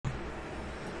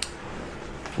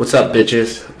What's up,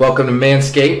 bitches? Welcome to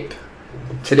Manscape.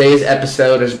 Today's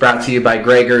episode is brought to you by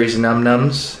Gregory's Num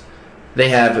Nums. They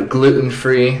have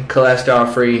gluten-free,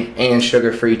 cholesterol-free, and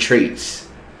sugar-free treats.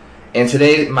 And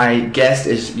today, my guest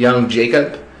is young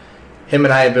Jacob. Him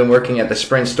and I have been working at the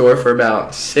Sprint store for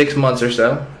about 6 months or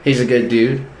so. He's a good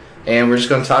dude. And we're just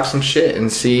going to talk some shit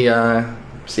and see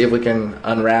if we can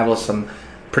unravel some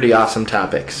pretty awesome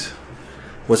topics.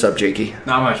 What's up, Jakey?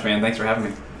 Not much, man. Thanks for having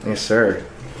me. Yes, sir.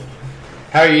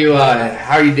 How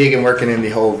are you digging working in the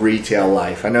whole retail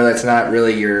life? I know that's not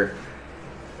really your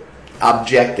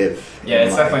objective. Yeah,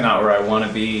 it's definitely not where I want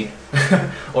to be,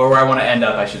 or where I want to end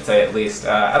up, I should say, at least.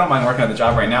 I don't mind working at the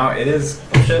job right now. It is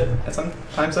bullshit at some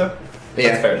times, though.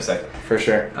 Yeah, that's fair to say. For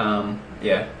sure.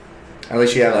 Yeah. At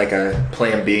least you have like a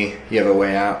plan B. You have a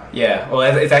way out. Yeah. Well,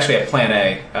 it's actually a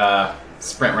plan A.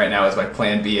 Sprint right now is my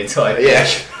plan B until I finish.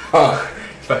 Yeah. Oh.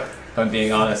 If I'm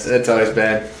being honest. That's always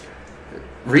bad.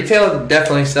 Retail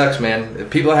definitely sucks, man.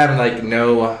 People having like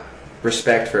no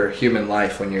respect for human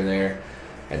life when you're there,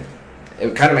 and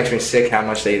it kind of makes me sick how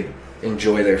much they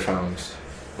enjoy their phones.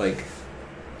 Like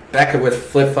back with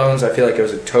flip phones, I feel like it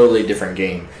was a totally different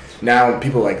game. Now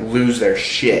people like lose their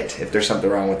shit if there's something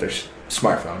wrong with their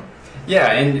smartphone.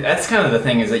 Yeah, and that's kind of the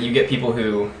thing, is that you get people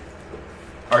who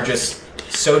are just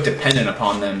so dependent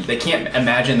upon them. They can't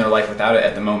imagine their life without it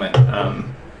at the moment.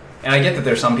 And I get that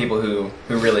there's some people who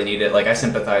really need it. Like, I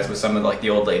sympathize with some of like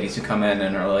the old ladies who come in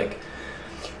and are like,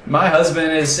 my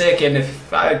husband is sick, and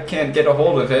if I can't get a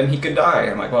hold of him, he could die.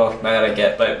 I'm like, well, that I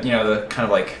get, but you know, the kind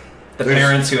of like the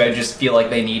parents who I just feel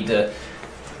like they need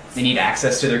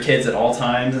access to their kids at all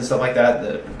times and stuff like that.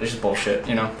 It's just bullshit.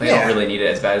 You know, they don't really need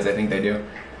it as bad as they think they do.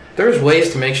 There's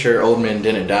ways to make sure old men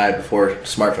didn't die before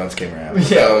smartphones came around. Yeah.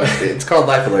 So it's called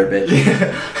Life Alert, bitch.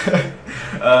 Yeah.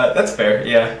 That's fair,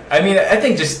 yeah. I mean, I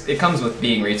think just it comes with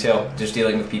being retail, just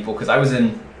dealing with people. Because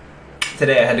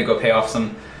today I had to go pay off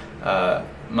some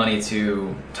money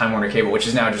to Time Warner Cable, which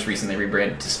is now just recently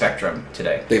rebranded to Spectrum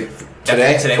today.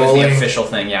 Today was the official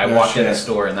thing, yeah. I walked in the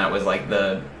store and that was like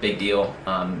the big deal.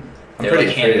 They were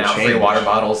like handing out free water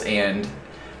bottles, and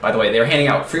by the way, they were handing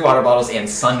out free water bottles and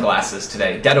sunglasses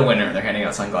today. Dead of winter, they're handing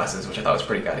out sunglasses, which I thought was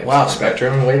pretty goddamn. Wow,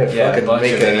 Spectrum, way to fucking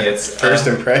make a first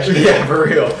impression. Yeah, for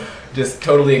real. Just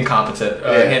totally incompetent.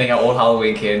 Handing out old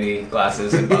Halloween candy,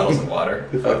 glasses, and bottles of water.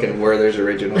 Fucking Werther's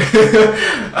original.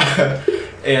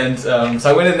 And so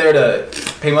I went in there to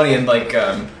pay money, and like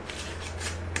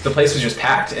the place was just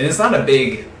packed. And it's not a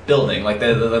big building. Like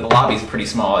the lobby's pretty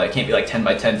small. It can't be like 10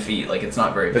 by 10 feet. Like it's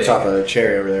not very big. It's off of a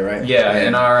cherry over there, right? Yeah,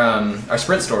 and our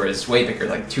Sprint store is way bigger,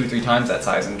 like 2-3 times that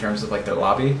size in terms of like their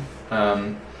lobby.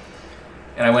 And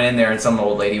I went in there, and some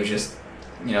old lady was just,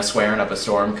 you know, swearing up a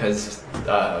storm because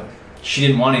she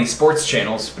didn't want any sports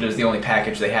channels, but it was the only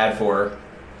package they had for her,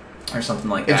 or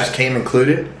something like that. It just came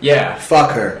included? Yeah.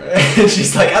 Fuck her. And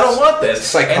she's like, I don't want this.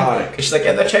 Psychotic. And she's like,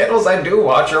 and the channels I do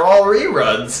watch are all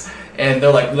reruns. And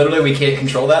they're like, literally, we can't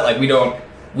control that. Like,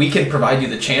 we can provide you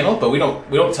the channel, but we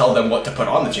don't tell them what to put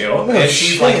on the channel. No, and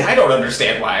she's like, I don't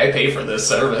understand why I pay for this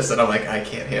service. And I'm like, I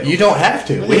can't handle it. You don't have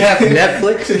to. We have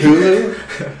Netflix,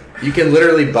 Hulu. You can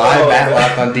literally buy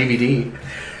Matlock on DVD.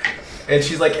 And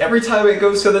she's like, every time it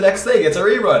goes to the next thing, it's a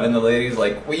rerun. And the lady's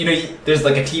like, well, you know, there's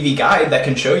like a TV guide that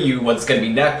can show you what's going to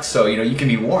be next. So, you know, you can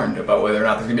be warned about whether or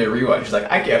not there's going to be a rerun. She's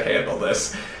like, I can't handle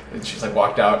this. And she's like,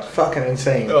 walked out. Fucking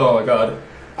insane. Oh, my God.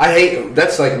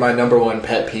 That's like my number one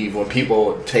pet peeve, when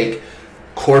people take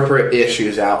corporate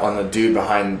issues out on the dude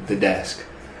behind the desk.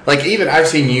 Like, even I've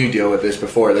seen you deal with this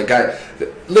before. The guy,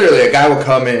 literally, a guy will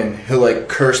come in, he'll like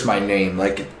curse my name,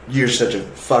 like, you're such a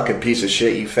fucking piece of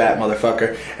shit, you fat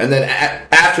motherfucker. And then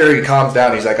after he calms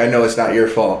down, he's like, I know it's not your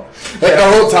fault. Like,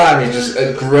 the whole time he's just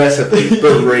aggressively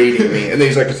berating me. And then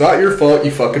he's like, it's not your fault,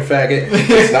 you fucking faggot.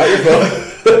 It's not your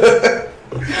fault.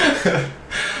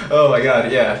 Oh my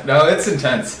God, yeah. No, it's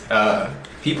intense.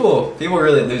 People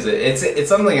really lose it. It's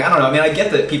something, I don't know. I mean, I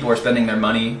get that people are spending their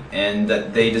money and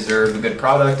that they deserve a good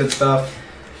product and stuff,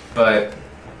 but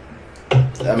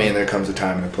I mean, there comes a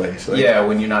time and a place. Like, yeah,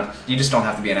 when you just don't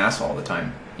have to be an asshole all the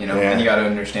time, you know. Yeah. And you got to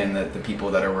understand that the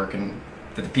people that are working,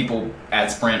 that the people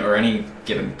at Sprint or any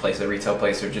given place, a retail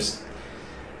place, they're just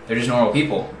normal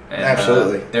people. And,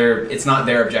 absolutely. It's not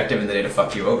their objective in the day to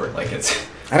fuck you over. Like it's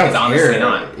honestly care.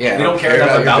 Not. Yeah, we don't care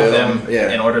enough about them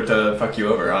in order to fuck you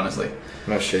over. Honestly.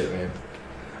 No shit, man.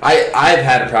 I've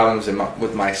had problems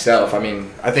with myself. I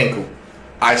mean, I think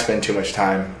I spend too much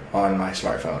time on my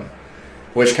smartphone,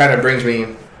 which kind of brings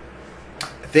me,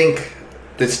 I think,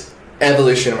 this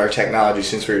evolution of our technology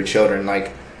since we were children.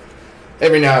 Like,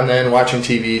 every now and then, watching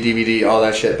TV, DVD, all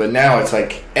that shit. But now it's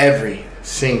like every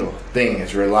single thing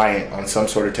is reliant on some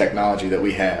sort of technology that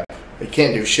we have. You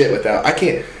can't do shit without. I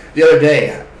can't. The other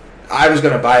day, I was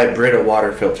gonna buy a Brita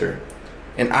water filter,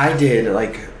 and I did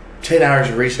like 10 hours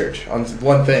of research on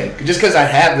one thing just because I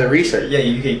have the research. Yeah,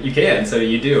 you can. So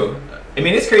you do. I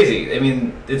mean, it's crazy. I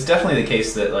mean, it's definitely the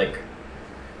case that like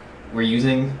we're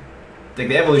using like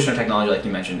the evolution of technology, like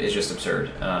you mentioned, is just absurd.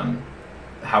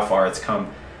 How far it's come.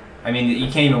 I mean, you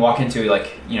can't even walk into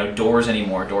like doors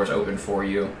anymore. Doors open for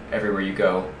you everywhere you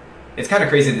go. It's kind of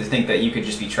crazy to think that you could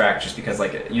just be tracked just because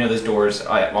like those doors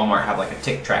at Walmart have like a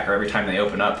tick tracker every time they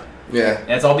open up. Yeah.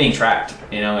 And it's all being tracked,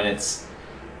 and it's.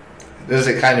 Does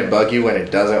it kind of bug you when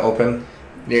it doesn't open?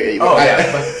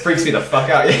 It freaks me the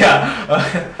fuck out.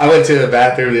 Yeah. I went to the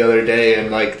bathroom the other day and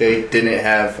like they didn't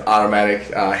have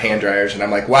automatic hand dryers, and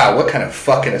I'm like, wow, what kind of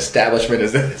fucking establishment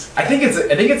is this? I think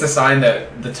it's a sign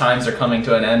that the times are coming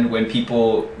to an end when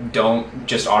people don't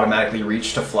just automatically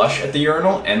reach to flush at the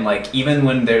urinal, and like even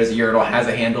when there's a urinal has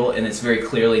a handle and it's very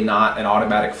clearly not an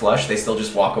automatic flush, they still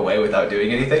just walk away without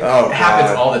doing anything. Oh, it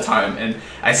happens all the time, and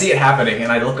I see it happening,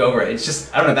 and I look over. It's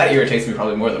just I don't know, that irritates me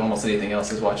probably more than almost anything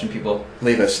else, is watching people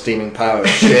leave a steaming pile of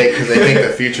shit because they think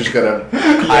the future's gonna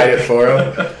hide it for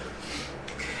them.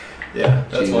 Yeah,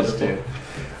 that's Jesus, wonderful. Dude.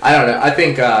 I don't know. I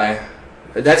think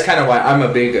that's kind of why I'm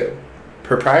a big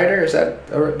proprietor. Is that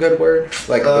a good word?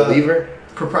 Like a believer?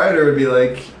 Proprietor would be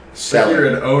like seller.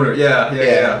 You're an owner.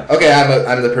 Yeah. Okay,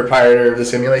 I'm the proprietor of the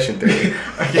simulation theory.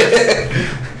 I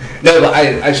guess. No, but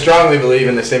I strongly believe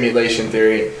in the simulation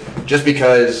theory, just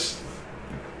because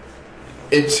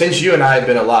since you and I have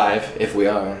been alive, if we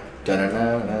are,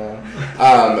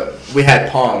 we had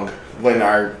Pong when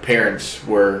our parents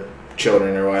were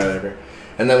children or whatever,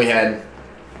 and then we had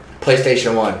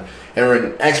PlayStation 1, and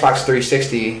when Xbox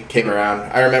 360 came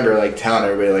around, I remember like telling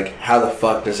everybody like, how the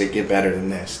fuck does it get better than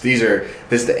this? This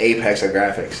is the apex of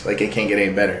graphics, like it can't get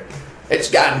any better. It's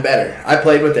gotten better. I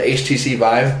played with the HTC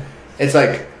Vive. It's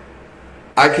like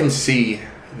I can see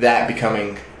that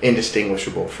becoming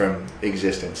indistinguishable from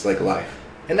existence, like life,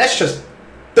 and that's just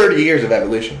 30 years of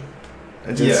evolution.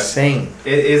 It's insane.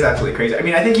 It is absolutely crazy. I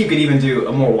mean, I think you could even do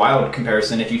a more wild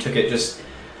comparison if you took it just,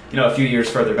 a few years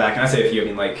further back. And I say a few, I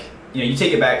mean, like, you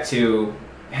take it back to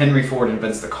Henry Ford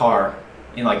invents the car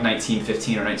in like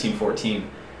 1915 or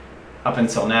 1914 up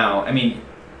until now. I mean,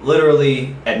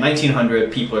 literally at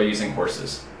 1900, people are using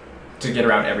horses to get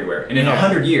around everywhere. And in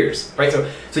 100 years, right?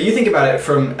 So you think about it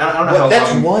from, I don't know how long.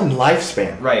 That's one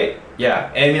lifespan. Right,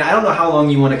 yeah. And I mean, I don't know how long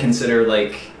you want to consider,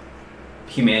 like,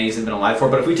 humanity's been alive for,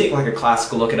 but if we take like a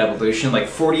classical look at evolution, like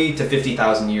 40 to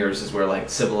 50,000 years is where like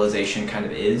civilization kind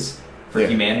of is for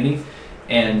humanity,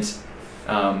 and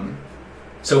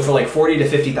so for like 40 to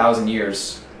 50,000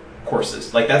 years,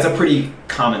 horses, like that's a pretty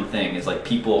common thing, is like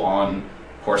people on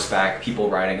horseback, people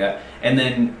riding that, and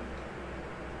then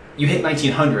you hit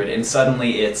 1900 and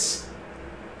suddenly it's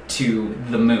to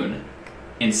the moon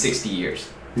in 60 years.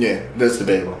 Yeah, that's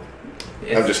debatable.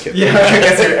 I'm just kidding. Yeah,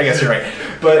 I guess you're right,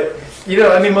 but.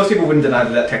 I mean, most people wouldn't deny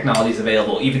that technology is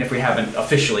available, even if we haven't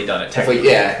officially done it technically.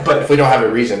 But if we don't have a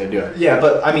reason to do it. Yeah,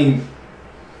 but I mean,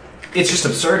 it's just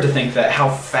absurd to think that how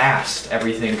fast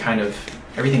everything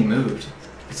moved.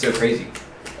 It's so crazy.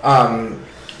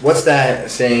 What's that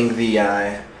saying?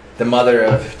 The mother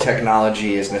of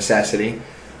technology is necessity.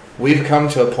 We've come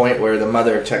to a point where the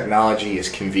mother of technology is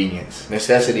convenience.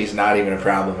 Necessity is not even a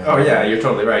problem anymore. Oh yeah, you're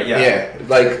totally right. Yeah. Yeah,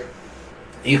 like.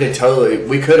 We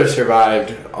could have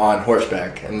survived on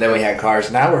horseback, and then we had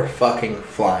cars. Now we're fucking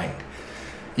flying.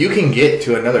 You can get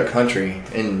to another country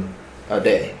in a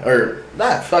day. Or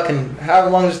not fucking, how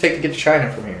long does it take to get to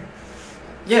China from here?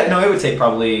 Yeah, no, it would take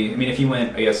probably, I mean, if you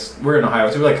went, I guess, we're in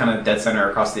Ohio, so we're like kind of dead center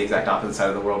across the exact opposite side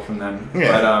of the world from them.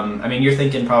 Yeah. But, I mean, you're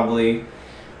thinking probably,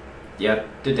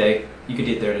 today. You could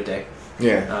get there today.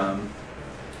 Yeah.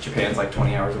 Japan's like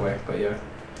 20 hours away, but yeah.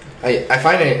 I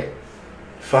find it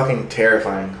fucking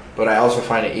terrifying, but I also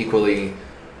find it equally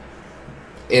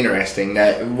interesting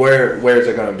that where's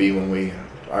it going to be when we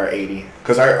are 80?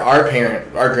 Because our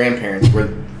grandparents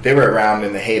were around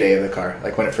in the heyday of the car,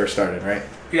 like when it first started, right?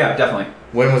 Yeah, definitely.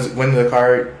 When the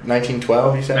car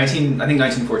 1912? You said I think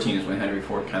 1914 is when Henry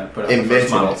Ford kind of put out the first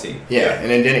Model T. Yeah,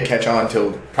 and it didn't catch on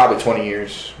until probably 20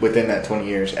 years. Within that 20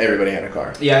 years, everybody had a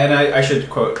car. Yeah, and I should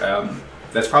quote.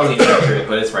 That's probably inaccurate,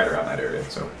 but it's right around that area.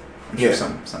 So. I'm sure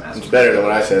some it's better than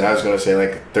what I said. I was going to say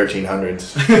like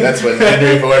 1300s. That's when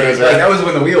Henry Ford was right. That was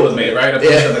when the wheel was made, right? I'm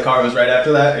pretty sure the car was right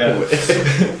after that. Yeah.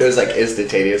 It was like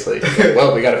instantaneously.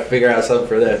 Well, we got to figure out something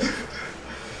for this.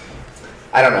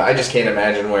 I don't know. I just can't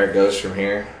imagine where it goes from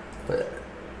here. But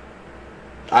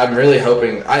I'm really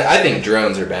hoping. I think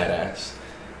drones are badass.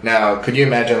 Now, could you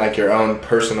imagine like your own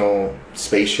personal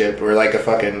spaceship or like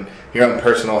your own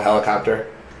personal helicopter?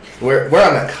 We're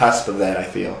on the cusp of that, I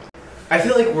feel. I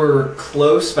feel like we're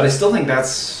close, but I still think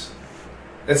that's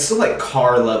still like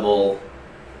car level.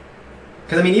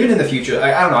 Because I mean, even in the future,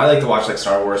 I don't know. I like to watch like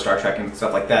Star Wars, Star Trek, and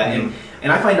stuff like that,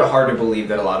 and I find it hard to believe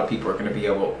that a lot of people are going to be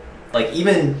able, like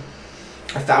even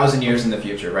 1,000 years in the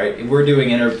future, right? We're doing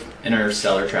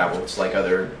interstellar travel. It's like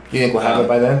other. You think we'll have it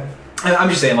by then? I'm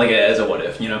just saying, like as a what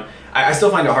if, you know. I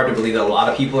still find it hard to believe that a lot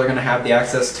of people are going to have the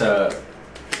access to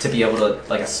be able to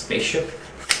like a spaceship.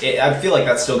 I feel like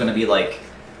that's still going to be like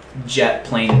jet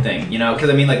plane thing, you know? Because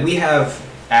I mean, like we've had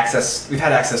access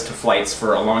to flights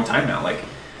for a long time now, like.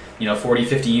 40,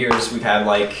 50 years we've had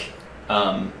like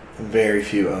very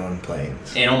few own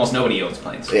planes, and almost nobody owns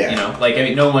planes. Yeah. Like I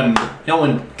mean, no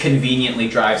one conveniently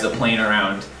drives a plane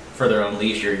around for their own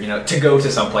leisure. To go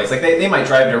to someplace. Like they might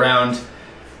drive it around,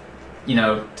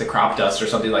 to crop dust or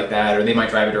something like that, or they might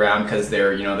drive it around because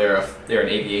they're an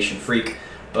aviation freak.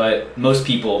 But most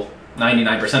people,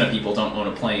 99% of people, don't own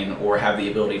a plane or have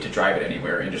the ability to drive it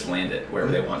anywhere and just land it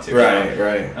wherever they want to.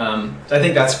 Right. So I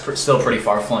think that's still a pretty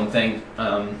far-flung thing.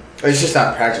 It's just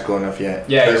not practical enough yet.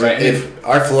 Yeah, you're right. If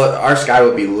our sky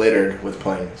would be littered with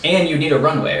planes, and you need a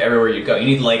runway everywhere you go. You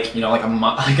need like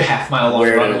a half-mile long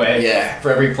runway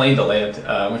for every plane to land,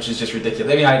 which is just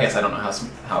ridiculous. I mean, I guess I don't know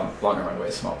how long a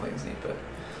runway small planes need,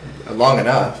 but long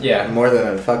enough. Yeah, more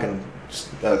than a fucking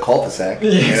cul-de-sac.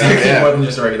 Exactly, more than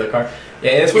just a regular car.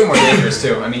 Yeah, it's way more dangerous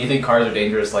too. I mean, you think cars are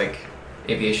dangerous, like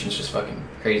aviation's just fucking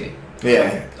crazy.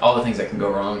 Yeah. All the things that can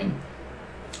go wrong and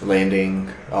landing,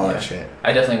 all that shit.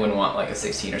 I definitely wouldn't want like a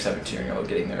 16 or 17-year-old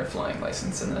getting their flying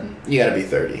license and then... You gotta be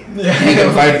 30. Yeah. You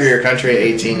can fight for your country at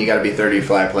 18, you gotta be 30 to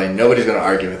fly a plane. Nobody's gonna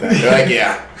argue with that. They're like,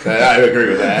 yeah, I agree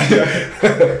with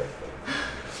that.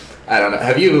 I don't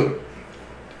know.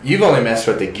 You've only messed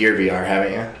with the Gear VR,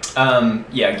 haven't you?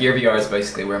 Yeah, Gear VR is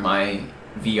basically where my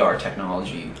VR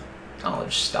technology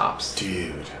knowledge stops.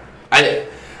 Dude.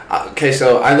 Okay,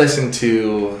 so I listened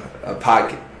to a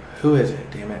podcast. Who is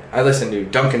it? Damn it. I listened to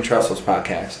Duncan Trussell's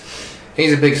podcast.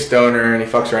 He's a big stoner and he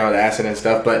fucks around with acid and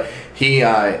stuff, but he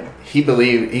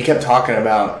kept talking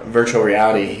about virtual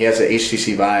reality. He has an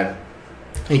HTC Vive.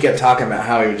 He kept talking about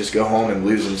how he would just go home and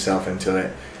lose himself into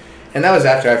it. And that was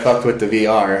after I fucked with the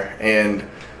VR and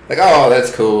like, oh,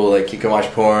 that's cool. Like you can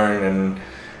watch porn and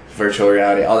virtual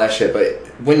reality, all that shit. But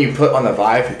when you put on the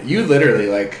Vive, you literally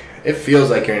like, it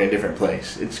feels like you're in a different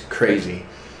place. It's crazy.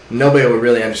 Nobody will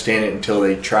really understand it until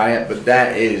they try it, but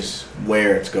that is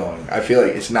where it's going. I feel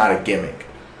like it's not a gimmick.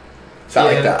 It's not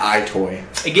like the iToy.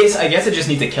 I guess it just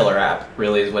needs a killer app,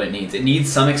 really, is what it needs. It needs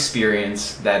some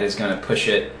experience that is going to push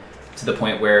it to the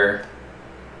point where,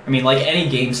 I mean, like any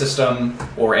game system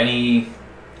or any,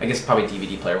 I guess probably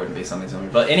DVD player wouldn't be something similar,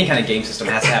 but any kind of game system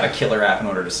has to have a killer app in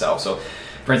order to sell. So,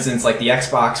 for instance, like the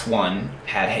Xbox One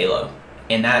had Halo.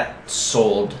 And that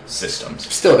sold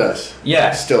systems. Still does.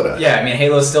 Yeah. Still does. Yeah, I mean,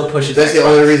 Halo still pushes That's Xbox. The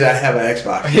only reason I have an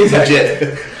Xbox. Exactly.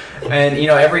 Legit. And,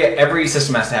 every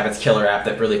system has to have its killer app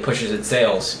that really pushes its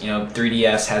sales.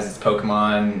 3DS has its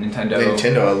Pokemon,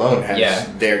 Nintendo alone has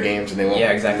their games and they won't.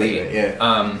 Yeah, exactly.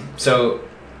 So,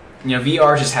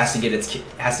 VR just has to get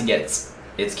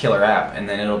its killer app and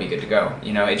then it'll be good to go.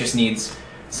 It just needs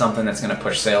something that's going to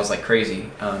push sales like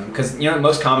crazy. Because,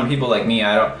 most common people like me,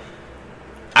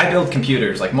 I build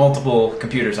computers, like multiple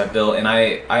computers I've built, and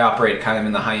I operate kind of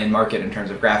in the high-end market in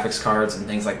terms of graphics cards and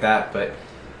things like that, but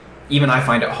even I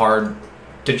find it hard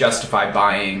to justify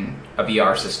buying a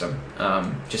VR system,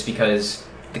 just because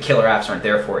the killer apps aren't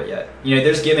there for it yet.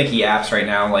 There's gimmicky apps right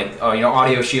now, like,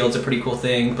 Audio Shield's a pretty cool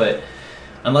thing, but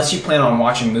unless you plan on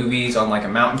watching movies on like a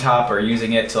mountaintop or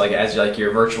using it to like as like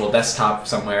your virtual desktop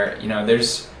somewhere,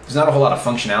 there's not a whole lot of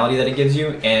functionality that it gives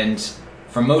you, and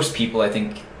for most people, I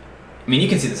think, you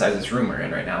can see the size of this room we're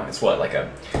in right now. It's what, like an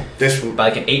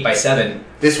 8x7.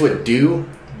 This would do,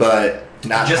 but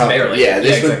not just barely. Yeah,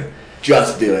 this would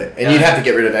just do it, and you'd have to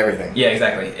get rid of everything. Yeah,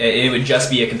 exactly. It would just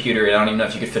be a computer. I don't even know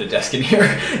if you could fit a desk in here,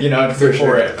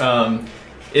 for it.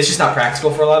 It's just not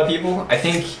practical for a lot of people. I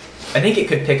think it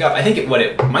could pick up. I think what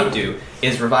it might do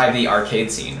is revive the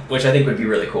arcade scene, which I think would be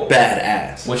really cool.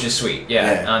 Badass. Which is sweet.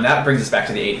 Yeah. That brings us back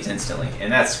to the '80s instantly,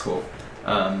 and that's cool.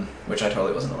 Which I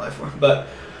totally wasn't alive for, but.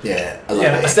 Yeah, I love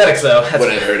it. Aesthetics though. What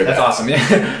I heard about. That's awesome.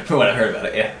 Yeah, what I heard about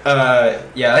it.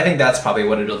 Yeah. I think that's probably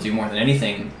what it'll do more than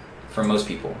anything for most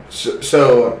people.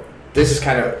 So this is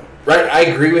kind of right. I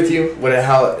agree with you.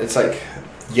 How it's like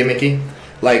gimmicky.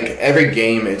 Like every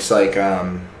game, it's like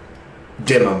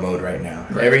demo mode right now.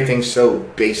 Right. Everything's so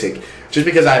basic. Just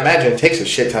because I imagine it takes a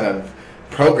shit ton of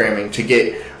programming to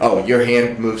get. Oh, your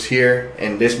hand moves here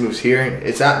and this moves here.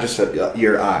 It's not just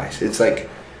your eyes. It's like.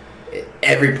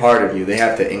 Every part of you, they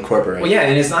have to incorporate. Well, yeah,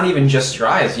 and it's not even just your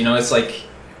eyes. It's like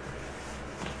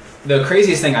the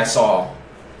craziest thing I saw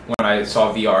when I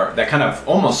saw VR that kind of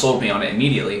almost sold me on it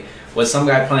immediately was some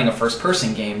guy playing a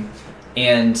first-person game,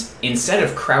 and instead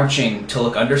of crouching to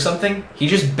look under something, he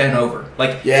just bent over.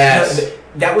 Like, yes.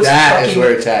 That is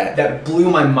where it's at. That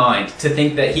blew my mind to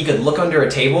think that he could look under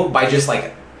a table by just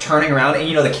like turning around,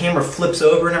 and the camera flips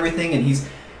over and everything, and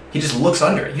he just looks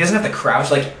under it. He doesn't have to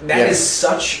crouch. Like, that is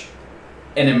such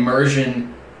an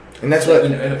immersion. And that's what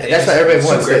everybody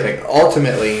wants.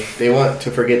 Ultimately, they want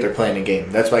to forget they're playing a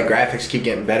game. That's why graphics keep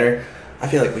getting better. I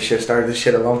feel like we should have started this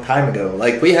shit a long time ago.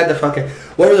 Like, we had the fucking...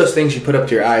 What were those things you put up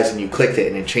to your eyes and you clicked it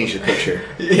and it changed the picture?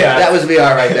 Yeah. That was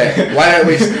VR right there. Why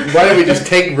don't we just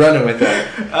take running with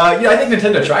that? I think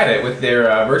Nintendo tried it with their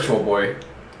Virtual Boy,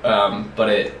 but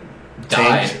it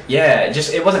died. Changed? Yeah,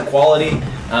 it wasn't quality.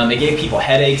 It gave people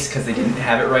headaches because they didn't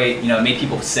have it right. It made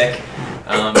people sick.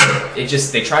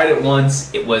 They tried it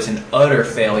once. It was an utter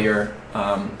failure.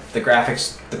 The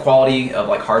graphics, the quality of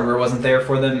like hardware wasn't there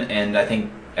for them, and I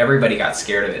think everybody got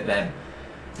scared of it then.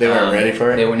 They weren't ready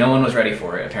for it? No one was ready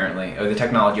for it, apparently. Or the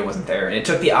technology wasn't there. And it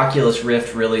took the Oculus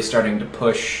Rift really starting to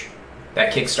push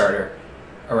that Kickstarter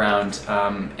around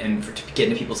to get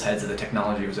into people's heads that the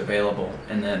technology was available.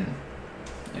 And then,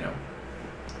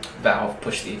 Valve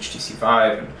pushed the HTC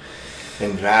Vive.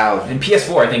 And Valve. And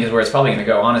PS4, I think, is where it's probably going to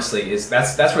go, honestly.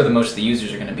 That's where the most of the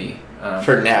users are going to be.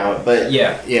 For now. But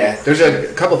yeah, there's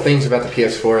a couple things about the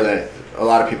PS4 that a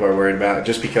lot of people are worried about,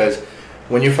 just because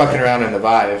when you're fucking around in the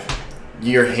Vive,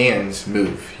 your hands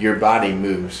move, your body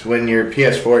moves. When you're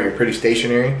PS4, you're pretty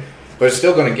stationary, but it's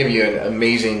still going to give you an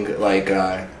amazing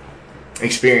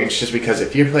experience, just because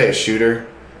if you play a shooter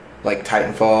like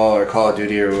Titanfall or Call of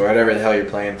Duty or whatever the hell you're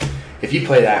playing, if you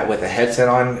play that with a headset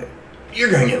on,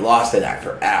 you're going to get lost in that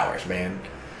for hours, man.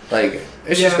 Like,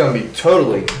 it's just going to be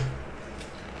totally...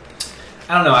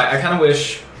 I don't know, I kind of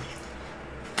wish...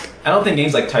 I don't think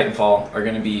games like Titanfall are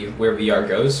going to be where VR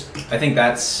goes. I think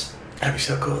that'd be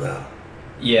so cool, though.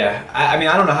 Yeah. I mean,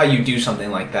 I don't know how you do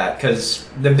something like that, because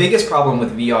the biggest problem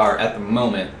with VR at the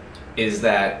moment is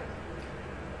that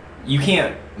you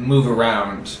can't move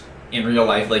around in real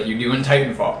life like you do in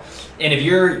Titanfall. And if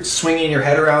you're swinging your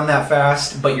head around that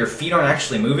fast, but your feet aren't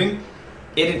actually moving,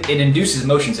 it induces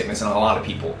motion sickness in a lot of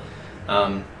people.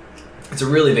 It's a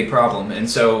really big problem, and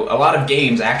so a lot of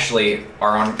games actually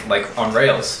are on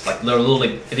rails. Like, they're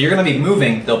literally, if you're going to be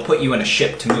moving, they'll put you in a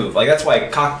ship to move. Like, that's why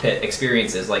cockpit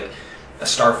experiences like a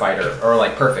Starfighter or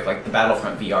like Perfect, like the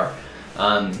Battlefront VR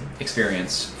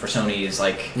experience for Sony is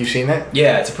like. You've seen that?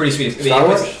 Yeah, it's a pretty sweet experience. Star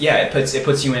Wars? Yeah, it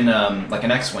puts you in like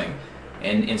an X-wing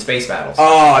in space battles.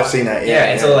 Oh, I've seen that. Yeah,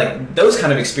 and so like those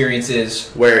kind of experiences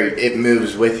where it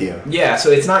moves with you. Yeah, so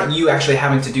it's not you actually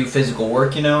having to do physical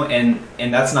work, and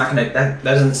that's not gonna that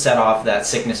doesn't set off that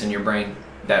sickness in your brain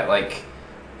that like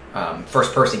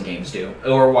first person games do,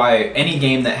 or why any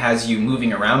game that has you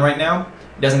moving around right now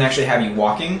doesn't actually have you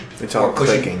walking. It's all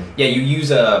clicking. Yeah, you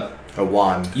use a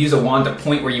wand. Use a wand to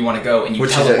point where you want to go, and you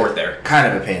teleport there.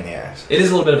 Kind of a pain in the ass. It is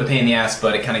a little bit of a pain in the ass,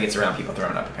 but it kind of gets around people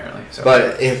throwing up apparently. So.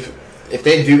 But if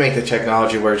they do make the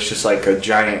technology where it's just like a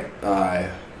giant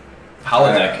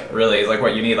holodeck, really, is like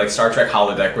what you need, like Star Trek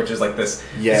holodeck, which is like this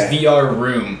VR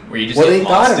room where you just they've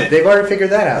already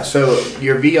figured that out. So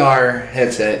your VR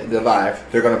headset, the Vive,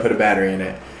 they're going to put a battery in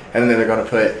it, and then they're going to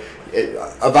put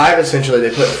a Vive. Essentially,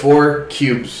 they put 4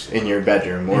 cubes in your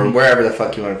bedroom or wherever the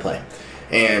fuck you want to play,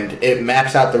 and it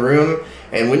maps out the room.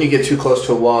 And when you get too close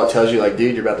to a wall, it tells you like,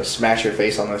 dude, you're about to smash your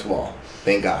face on this wall.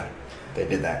 Thank God they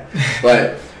did that,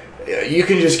 but. You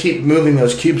can just keep moving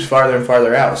those cubes farther and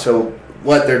farther out. So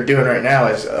what they're doing right now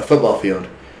is a football field,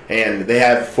 and they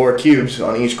have 4 cubes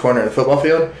on each corner of the football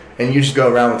field, and you just go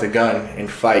around with a gun and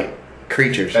fight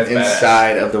creatures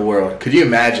inside of the world. Could you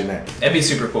imagine that? That'd be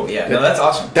super cool. Yeah, no, that's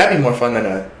awesome. That'd be more fun than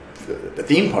a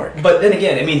theme park. But then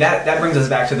again, I mean, that brings us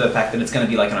back to the fact that it's going to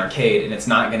be like an arcade, and it's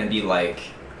not going to be like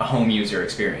a home user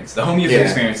experience. The home user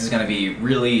experience is going to be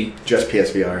really just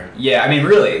PSVR. Yeah, I mean,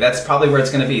 really, that's probably where it's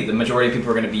going to be. The majority of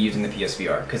people are going to be using the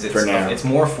PSVR because it's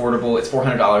more affordable. It's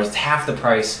 $400. It's half the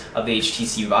price of the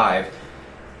HTC Vive,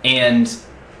 and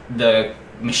the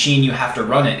machine you have to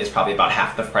run it is probably about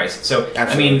half the price. So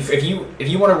absolutely. I mean, if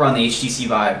you want to run the HTC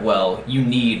Vive well, you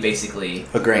need basically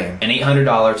 $1,000, an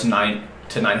 $800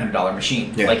 to $900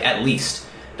 machine, like at least.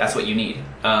 That's what you need.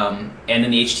 And then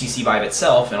the HTC Vive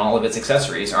itself and all of its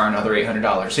accessories are another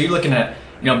 $800. So you're looking at,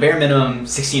 bare minimum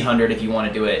 $1,600 if you want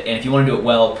to do it, and if you want to do it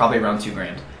well, probably around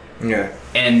 $2,000. Yeah.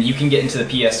 And you can get into the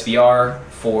PSVR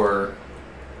for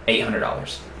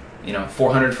 $800.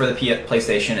 $400 for the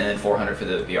PlayStation and then $400 for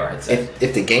the VR headset.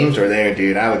 If the games were there,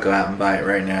 dude, I would go out and buy it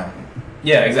right now.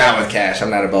 Yeah, exactly. Not with cash.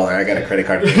 I'm not a baller. I got a credit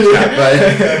card for this now,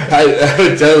 but I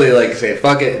would totally say,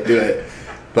 fuck it, do it.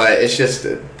 But it's just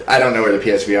I don't know where the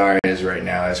PSVR is right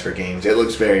now as for games. It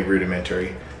looks very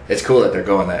rudimentary. It's cool that they're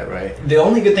going that way. The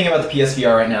only good thing about the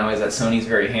PSVR right now is that Sony's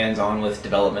very hands-on with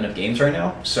development of games right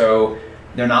now. So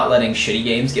they're not letting shitty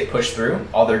games get pushed through.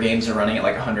 All their games are running at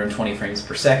like 120 frames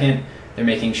per second. They're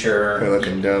making sure they're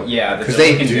looking dope. Yeah, because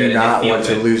they do not want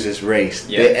to lose this race.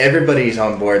 Yeah. Everybody's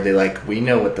on board. They we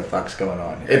know what the fuck's going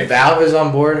on. Right. If Valve is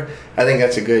on board, I think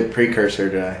that's a good precursor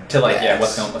to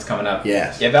what's coming up.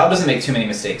 Yes. Yeah, Valve doesn't make too many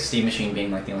mistakes. Steam Machine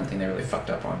being like the only thing they really fucked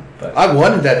up on. But I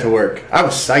wanted that to work. I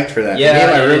was psyched for that. Yeah, me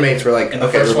and my roommates were like, and the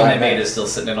first one they made is still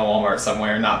sitting in a Walmart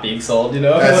somewhere, not being sold. You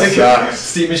know, that sucks.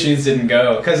 Steam Machines didn't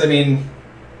go because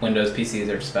Windows PCs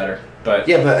are just better. But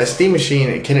yeah, but a Steam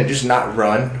machine, can it just not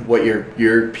run what your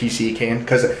PC can?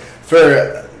 Because for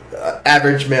an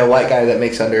average male white guy that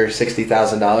makes under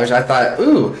 $60,000, I thought,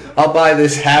 ooh, I'll buy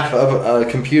this half of a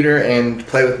computer and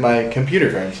play with my computer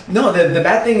friends. No, the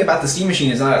bad thing about the Steam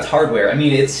machine is not its hardware. I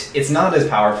mean, it's not as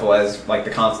powerful as like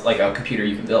a computer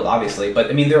you can build, obviously.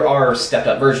 But I mean, there are stepped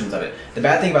up versions of it. The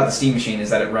bad thing about the Steam machine is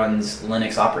that it runs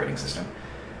Linux operating system.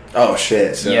 Oh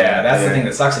shit! So, yeah, that's the thing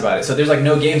that sucks about it. So there's like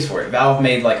no games for it. Valve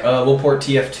made we'll port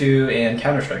TF2 and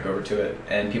Counter-Strike over to it,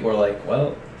 and people are like,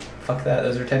 well, fuck that.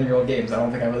 Those are 10-year-old games. I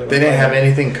don't think I really want to They didn't have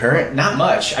anything current? Not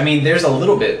much. I mean, there's a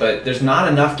little bit, but there's not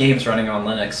enough games running on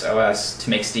Linux OS to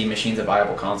make Steam machines a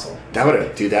viable console. That would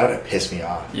have pissed me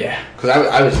off. Yeah. Because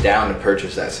I was down to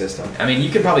purchase that system. I mean, you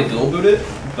could probably dual boot it,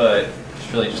 but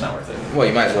it's really just not worth it. Well,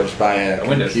 you might as well just buy a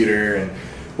computer. Windows.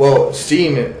 Well,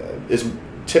 Steam is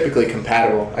typically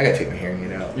compatible. I gotta take my hearing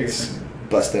aid out. You're It's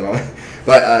busted on me.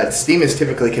 But Steam is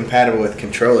typically compatible with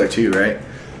controller too, right?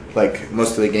 Like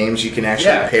most of the games, you can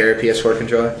actually pair a PS4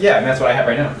 controller. Yeah, and that's what I have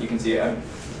right now. You can see I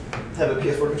have a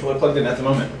PS4 controller plugged in at the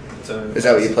moment. Is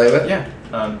that what you play with? Yeah.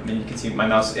 And you can see my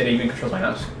mouse. It even controls my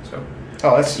mouse. So.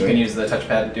 Oh, that's sweet. You can use the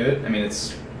touchpad to do it. I mean,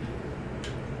 it's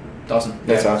awesome.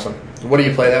 That's awesome. What do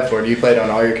you play that for? Do you play it on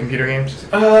all your computer games?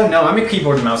 No, I'm a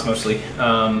keyboard and mouse mostly.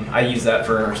 I use that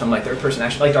for some third-person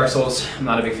action, like Dark Souls. I'm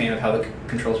not a big fan of how the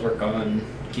controls work on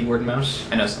keyboard and mouse.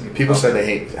 I know some people said they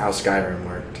hate how Skyrim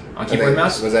worked. On keyboard and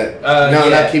mouse? Was that? No,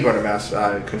 not keyboard and mouse.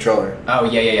 Controller. Oh,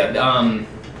 yeah.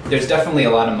 There's definitely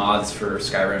a lot of mods for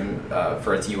Skyrim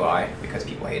for its UI because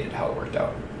people hated how it worked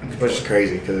out. Which is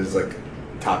crazy because it's like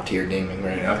top-tier gaming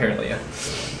right now. Apparently, yeah.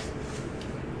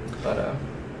 But,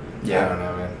 yeah, I don't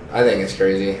know, man. I think it's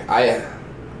crazy. I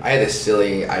had this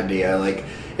silly idea, with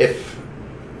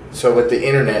the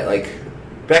internet,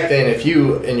 back then, if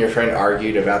you and your friend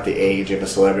argued about the age of a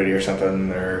celebrity or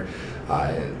something, or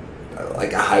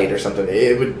a height or something,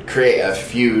 it would create a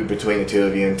feud between the two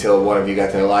of you until one of you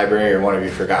got to the library or one of you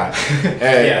forgot.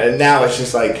 And now it's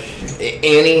just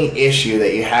any issue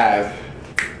that you have,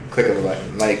 click of a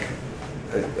button.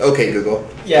 Okay, Google.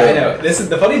 Yeah, I know.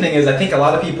 The funny thing is, I think a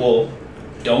lot of people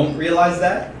don't realize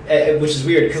that, which is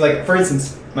weird. Because, for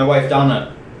instance, my wife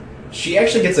Donna, she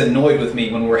actually gets annoyed with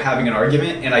me when we're having an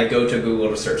argument, and I go to Google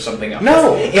to search something up.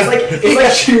 No, it's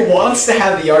like she wants to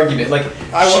have the argument. I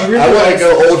want to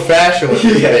go old fashioned with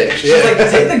you, bitch. She's like,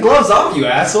 take the gloves off, you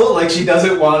asshole. She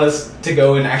doesn't want us to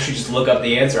go and actually just look up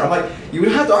the answer. I'm like, you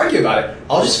don't have to argue about it.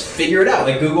 I'll just figure it out.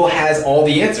 Google has all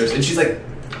the answers, and she's like,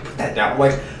 put that down.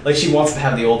 Like she wants to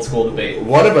have the old school debate.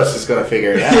 One of us is going to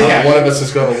figure it out. Yeah. One of us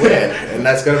is going to win, and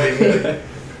that's going to be me.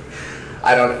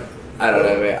 I don't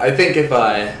know, man. I think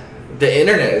the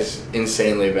internet is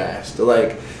insanely vast.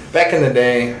 Back in the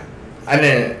day,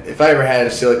 if I ever had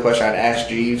a silly question, I'd ask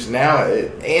Jeeves. Now,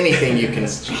 anything you can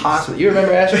possibly... You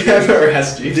remember Ask Jeeves? I remember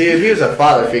Ask Jeeves. Dude, he was a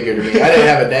father figure to me. I didn't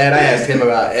have a dad. I asked him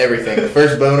about everything.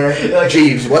 First boner,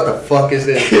 Jeeves, what the fuck is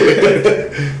this?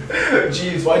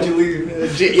 Jeeves, why'd you leave?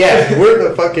 Yeah, where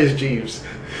the fuck is Jeeves?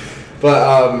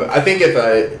 But I think if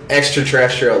an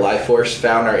extraterrestrial life force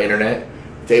found our internet,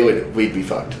 we'd be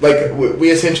fucked.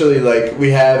 We essentially, we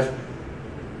have...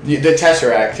 The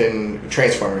Tesseract and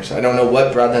Transformers. I don't know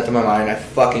what brought that to my mind. I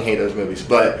fucking hate those movies.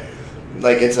 But,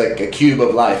 it's like a cube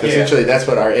of life. Essentially, that's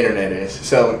what our internet is.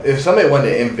 So, if somebody wanted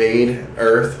to invade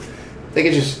Earth, they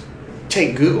could just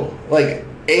take Google.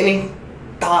 Any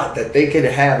thought that they could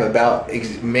have about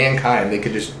mankind, they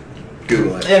could just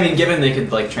Google it. Yeah, I mean, given they could,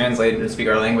 translate and speak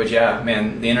our language, yeah,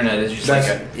 man, the internet is just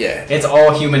it's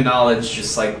all human knowledge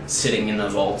just, sitting in a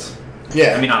vault.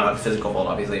 Yeah. I mean, not a physical vault,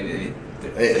 obviously.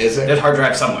 Is it? There's hard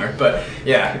drive somewhere, but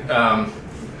yeah.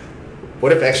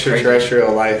 What if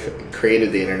extraterrestrial life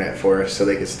created the internet for us so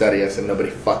they could study us and nobody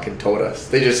fucking told us?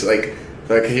 They just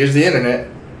here's the internet,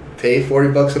 pay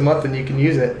 $40 a month and you can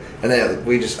use it, and then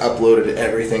we just uploaded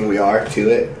everything we are to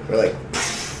it. We're like,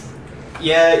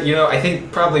 yeah, I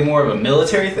think probably more of a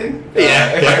military thing.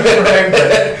 Yeah, if I remember right,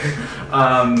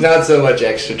 but, not so much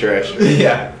extraterrestrial.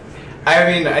 Yeah.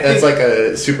 I mean, I That's think like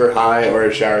a super high or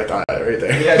a shower thought right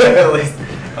there. yeah, definitely.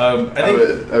 I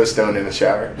think I was stoned in the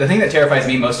shower. the thing that terrifies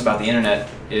me most about the internet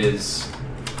is,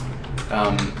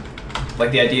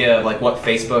 like the idea of like what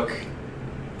Facebook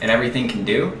and everything can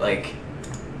do. Like,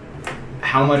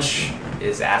 how much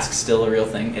is Ask still a real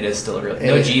thing? It is still a real thing.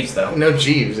 No Jeeves though. No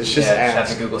Jeeves. It's just Yeah, Ask. just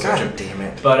have to Google search God him. damn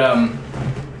it. But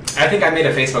I think I made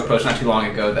a Facebook post not too long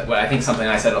ago that I think something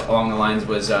I said along the lines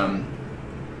was, I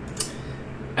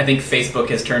think Facebook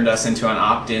has turned us into an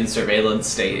opt-in surveillance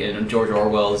state, and George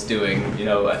Orwell is doing,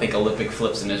 I think Olympic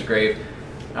flips in his grave.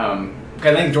 I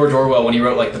think George Orwell, when he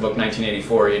wrote like the book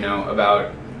 1984,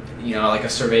 about like a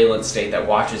surveillance state that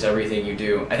watches everything you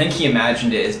do, I think he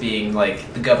imagined it as being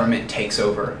like the government takes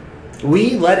over.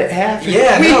 We let it happen.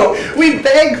 Yeah, we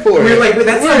beg for it. We're like, but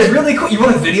that sounds really cool. You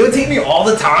want to videotape me all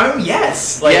the time?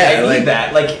 Yes. Like, Yeah, I need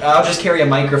that. Like, I'll just carry a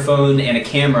microphone and a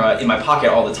camera in my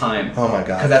pocket all the time. Oh my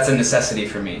god. Because that's a necessity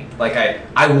for me. Like,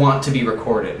 I want to be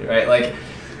recorded, right? Like,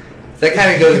 That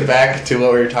kind of goes back to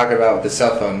what we were talking about with the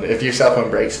cell phone. If your cell phone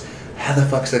breaks, how the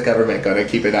fuck's the government gonna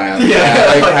keep an eye on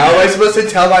that? Like, how am I supposed to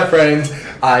tell my friends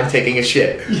I'm taking a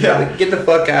shit? Yeah. Like, get the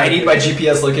fuck out. I need my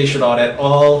GPS location on at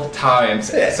all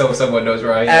times Yeah. so someone knows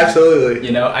where I am.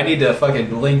 Absolutely. I need to fucking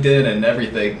LinkedIn and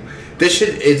everything.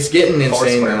 It's getting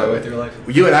insane Foursquare now. with your life.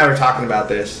 You and I were talking about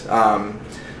this.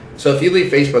 So if you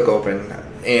leave Facebook open,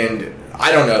 and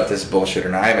I don't know if this is bullshit or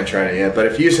not, I haven't tried it yet, but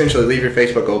if you essentially leave your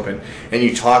Facebook open and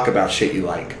you talk about shit you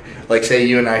like say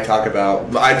you and I talk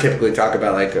about, I typically talk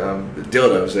about like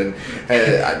dildos, and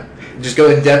I just go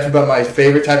in depth about my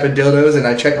favorite type of dildos, and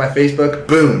I check my Facebook,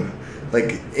 boom.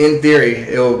 Like, in theory,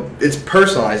 it's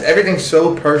personalized. Everything's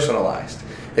so personalized.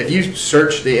 If you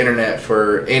search the internet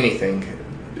for anything,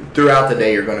 throughout the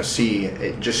day you're going to see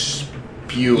it just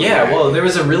spew. Yeah, well, there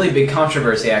was a really big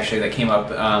controversy actually that came up,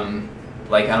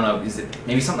 like, I don't know, is it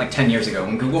maybe something like 10 years ago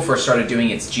when Google first started doing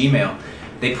its Gmail.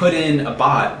 They put in a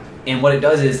bot, and what it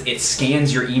does is it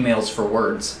scans your emails for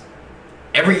words.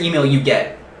 Every email you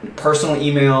get, personal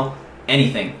email,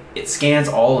 anything, it scans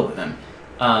all of them.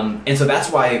 And so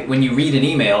that's why when you read an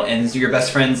email and your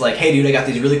best friend's like, hey dude, I got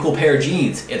these really cool pair of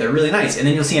jeans, yeah, they're really nice, and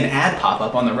then you'll see an ad pop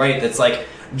up on the right that's like,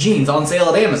 jeans on sale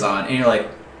at Amazon, and you're like,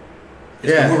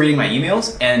 is Google reading my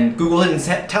emails? And Google didn't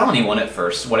tell anyone at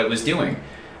first what it was doing.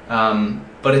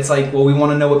 But it's like, well, we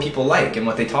want to know what people like and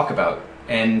what they talk about.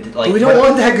 And like, but we don't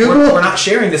want that, Google. We're not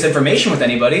sharing this information with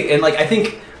anybody. And like, I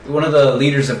think one of the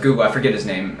leaders of Google, I forget his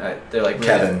name. They're like,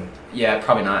 Kevin. Yeah,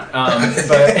 probably not.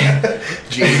 But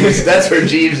Jeeves, that's where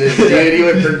Jeeves is, dude. He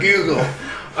went for Google.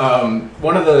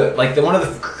 One of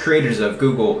the creators of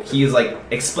Google, he is like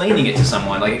explaining it to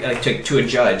someone, like to a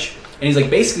judge, and he's like,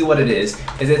 basically what it is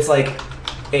it's like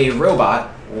a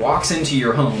robot walks into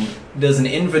your home, does an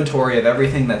inventory of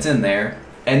everything that's in there,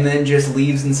 and then just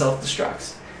leaves and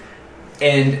self-destructs.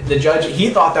 And the judge, he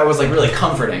thought that was like really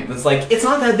comforting. It's like, it's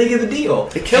not that big of a deal.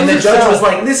 It kills and the itself. judge was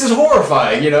like, this is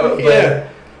horrifying, Yeah.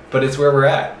 But it's where we're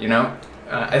at,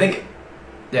 I think,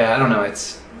 I don't know,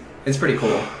 it's pretty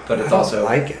cool, but it's also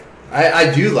like it. I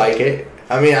do like it.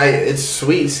 I mean, it's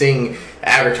sweet seeing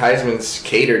advertisements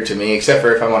catered to me, except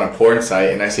for if I'm on a porn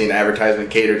site and I see an advertisement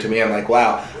catered to me, I'm like,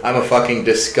 wow, I'm a fucking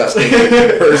disgusting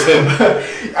person.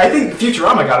 I think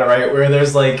Futurama got it right, where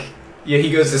there's like, he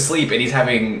goes to sleep and he's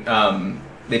having,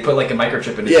 they put like a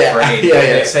microchip in his brain.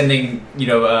 They're sending,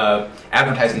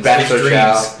 advertisements to his Bachelor dreams.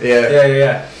 Chow.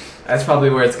 Yeah. That's probably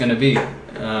where it's going to be.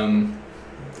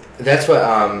 That's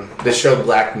what the show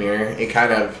Black Mirror, it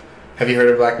kind of, have you heard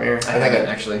of Black Mirror? I haven't,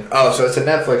 actually. Oh, so it's a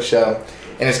Netflix show,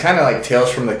 and it's kind of like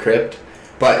Tales from the Crypt,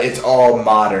 but it's all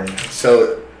modern.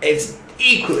 So it's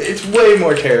way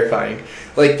more terrifying.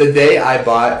 Like, the day I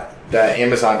bought the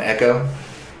Amazon Echo,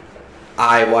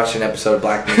 I watched an episode of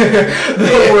Black Mirror.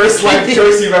 The worst life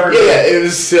choice you've ever done. Yeah, it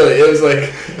was silly. It was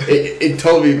like, it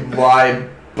told me why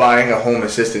buying a home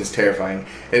assistant's terrifying.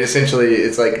 And essentially,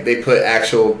 it's like they put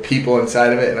actual people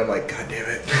inside of it, and I'm like, God damn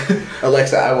it.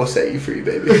 Alexa, I will set you free,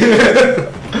 baby.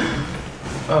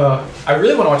 I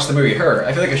really want to watch the movie Her.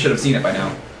 I feel like I should have seen it by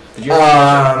now. Did you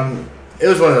ever It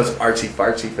was one of those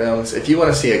artsy-fartsy films. If you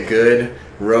want to see a good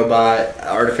robot,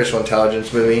 artificial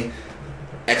intelligence movie,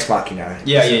 Ex Machina.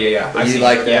 Yeah. You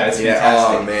like that? Yeah, it's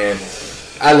fantastic. Oh, man.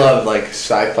 I love, like,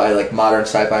 sci-fi, like, modern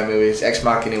sci-fi movies. Ex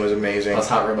Machina was amazing. Those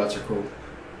hot robots are cool.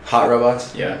 Hot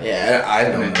robots? Yeah. Yeah, I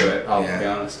I'm don't into know. it, I'll be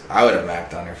honest. I would have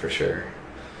mapped on her for sure.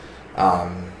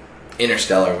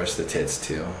 Interstellar was the tits,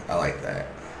 too. I like that.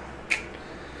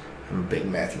 I'm a big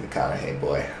Matthew McConaughey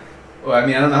boy. Well, I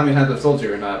mean, I don't know how many times I've told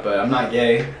you or not, but I'm not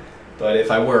gay. But if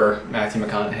I were, Matthew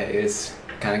McConaughey is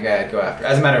the kind of guy I'd go after.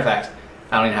 As a matter of fact,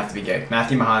 I don't even have to be gay.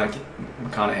 Matthew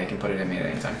McConaughey can put it in me at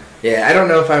any time. Yeah, I don't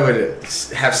know if I would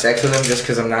have sex with him just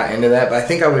because I'm not into that, but I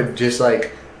think I would just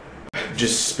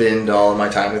spend all of my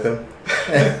time with him,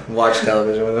 watch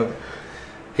television with him.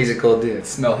 He's a cool dude.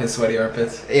 Smell his sweaty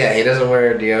armpits. Yeah, he doesn't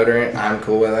wear deodorant. I'm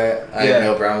cool with that. I have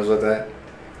no problems with that.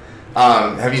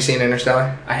 Have you seen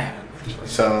Interstellar? I haven't. Actually.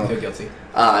 So I feel guilty.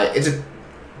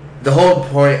 The whole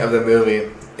point of the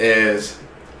movie is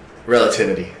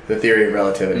relativity, the theory of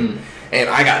relativity. Mm. And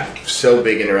I got so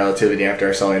big into relativity after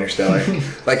I saw Interstellar.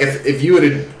 Like, if you would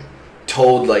have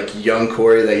told, like, young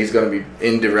Corey that he's going to be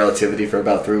into relativity for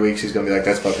about 3 weeks, he's going to be like,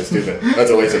 that's fucking stupid.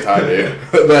 That's a waste of time, dude.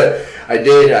 But I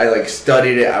did. I, like,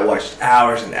 studied it. I watched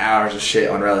hours and hours of shit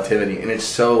on relativity. And it's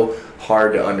so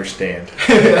hard to understand.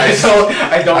 I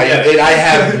don't get it. I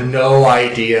have no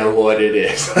idea what it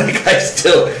is. Like,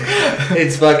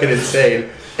 it's fucking insane.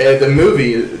 And the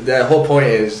movie, the whole point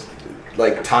is,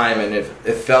 like, time, and it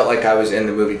felt like I was in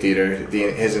the movie theater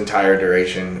his entire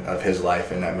duration of his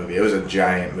life in that movie. It was a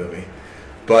giant movie.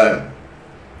 But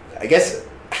I guess,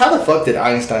 how the fuck did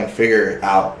Einstein figure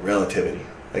out relativity?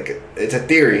 Like, it's a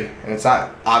theory, and it's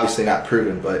obviously not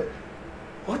proven, but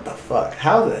what the fuck?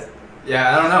 How did it?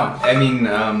 Yeah, I don't know. I mean,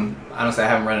 honestly, I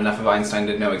haven't read enough of Einstein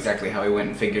to know exactly how he went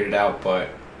and figured it out, but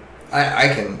I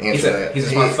can answer that. He's a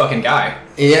smart fucking guy.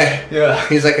 Yeah. Yeah.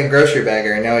 He's like a grocery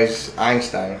bagger, and now he's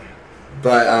Einstein.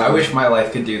 But I wish my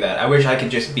life could do that. I wish I could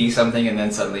just be something and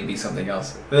then suddenly be something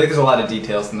else. I feel like there's a lot of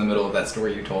details in the middle of that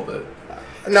story you told it.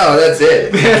 No, that's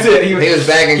it. That's it. He was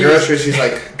bagging groceries. He's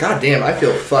like, God damn, I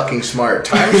feel fucking smart.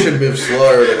 Time should move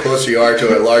slower the closer you are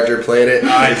to a larger planet.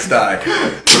 Einstein. He's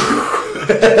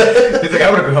like, I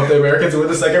want to go help the Americans win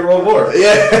the Second World War.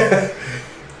 Yeah.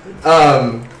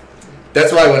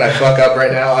 That's why when I fuck up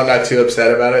right now, I'm not too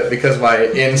upset about it, because my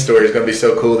end story is going to be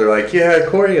so cool. They're like, yeah,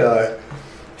 Corey,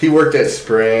 he worked at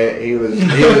Sprint. He was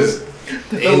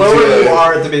the lower you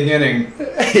are at the beginning,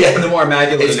 the more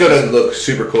immaculate it's going to look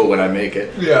super cool when I make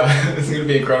it. Yeah, it's going to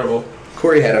be incredible.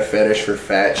 Corey had a fetish for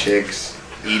fat chicks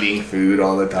eating food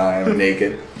all the time,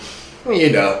 naked.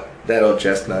 You know, that old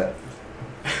chestnut.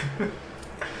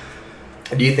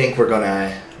 Do you think we're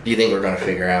gonna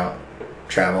figure out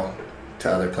travel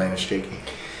to other planets, Jakey?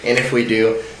 And if we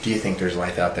do you think there's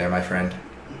life out there, my friend?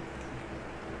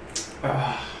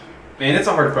 Man, it's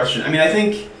a hard question. I mean, I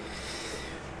think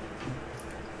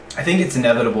it's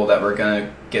inevitable that we're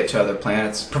gonna get to other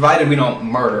planets, provided we don't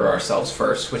murder ourselves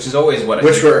first, which is always what.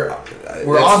 We're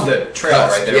on the trail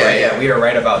right there. Yeah, right? Yeah, we are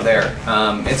right about there.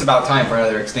 It's about time for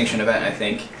another extinction event. I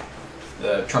think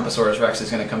the Trumposaurus Rex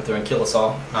is going to come through and kill us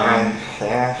all.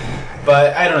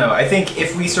 But I don't know. I think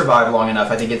if we survive long enough,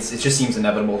 I think it just seems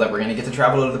inevitable that we're going to get to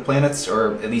travel to other planets,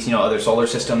 or at least other solar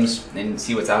systems, and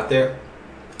see what's out there.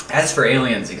 As for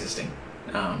aliens existing,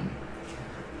 man,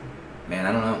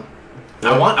 I don't know.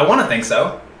 I want to think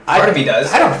so. Part of me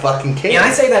does. I don't fucking care. And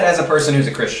I say that as a person who's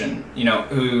a Christian,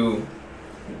 who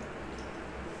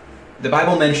the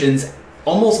Bible mentions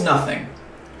almost nothing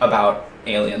about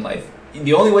alien life.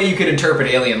 The only way you could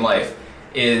interpret alien life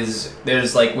is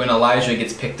there's like when Elijah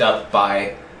gets picked up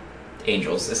by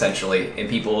angels, essentially, and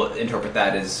people interpret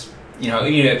that as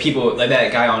people like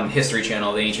that guy on History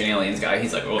Channel, the Ancient Aliens guy.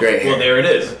 He's like, well, there it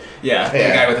is. Yeah, the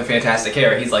guy with the fantastic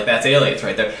hair. He's like, that's aliens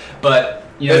right there. But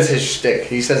that's his shtick.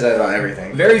 He says that about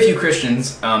everything. Very few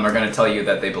Christians are going to tell you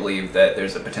that they believe that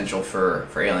there's a potential for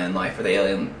alien life, or the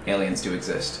aliens do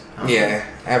exist. Yeah,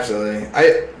 absolutely.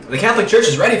 The Catholic Church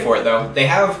is ready for it, though. They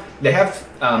have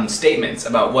statements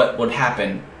about what would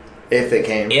happen if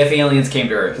aliens came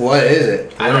to Earth. What is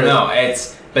it? I don't know.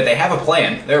 But they have a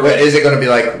plan. They're ready. Is it going to be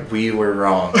like, we were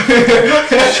wrong? Follow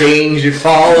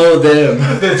them.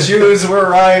 The Jews were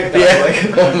right.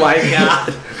 Yeah. Oh my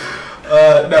God.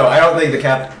 No, I don't think the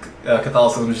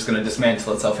Catholicism is just going to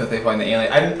dismantle itself if they find the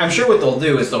alien. I'm sure what they'll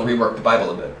do is they'll rework the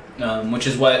Bible a bit,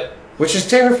 which is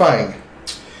terrifying.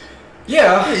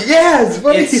 Yeah. Yeah,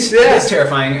 it is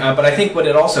terrifying, but I think what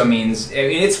it also means,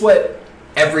 it's what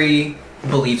every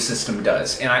belief system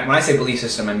does. And when I say belief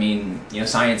system, I mean,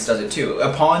 science does it too.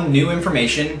 Upon new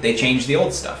information, they change the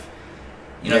old stuff.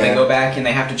 They go back and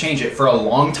they have to change it. For a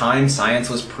long time, science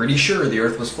was pretty sure the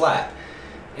Earth was flat.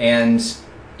 And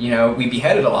we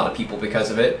beheaded a lot of people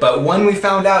because of it, but when we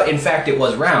found out, in fact, it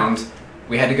was round,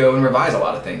 we had to go and revise a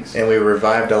lot of things. And we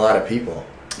revived a lot of people.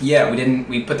 Yeah,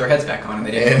 we put their heads back on and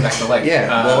they didn't put back the legs.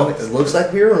 Yeah, well, it looks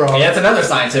like we were wrong. Yeah, that's another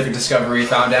scientific discovery we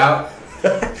found out.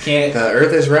 The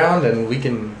Earth is round and we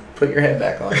can put your head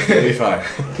back on. It'll be fine.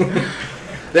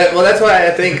 That's why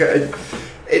I think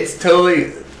it's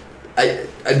totally...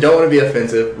 I don't want to be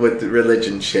offensive with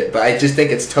religion shit, but I just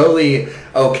think it's totally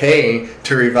okay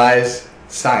to revise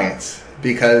science,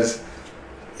 because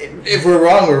if we're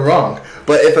wrong, we're wrong.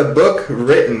 But if a book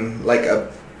written like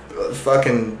a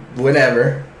fucking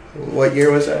whenever, what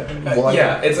year was that?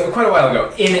 Yeah, it's quite a while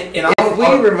ago. If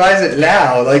we revise it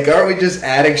now, like, aren't we just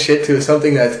adding shit to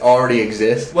something that already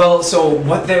exists? Well, so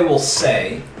what they will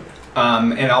say,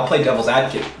 and I'll play devil's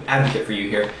advocate for you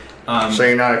here. So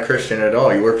you're not a Christian at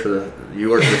all. You work for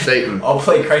Satan. I'll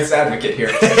play Christ's advocate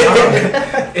here.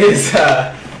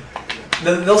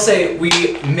 They'll say we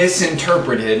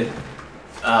misinterpreted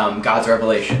God's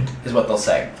revelation, is what they'll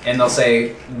say, and they'll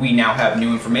say we now have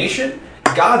new information.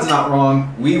 God's not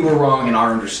wrong. We were wrong in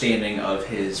our understanding of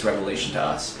His revelation to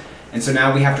us, and so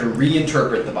now we have to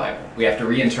reinterpret the Bible. We have to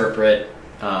reinterpret,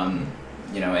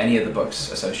 any of the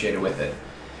books associated with it.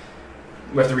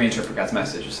 We have to reinterpret God's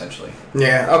message, essentially.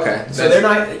 Yeah. Okay. So they're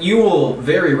not. You will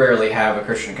very rarely have a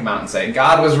Christian come out and say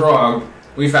God was wrong.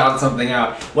 We found something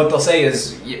out. What they'll say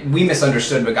is we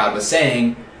misunderstood what God was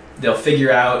saying. They'll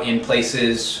figure out in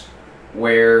places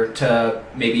where to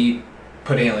maybe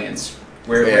put aliens.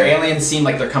 Where aliens seem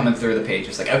like they're coming through the page.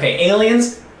 It's like, okay,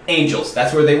 aliens, angels,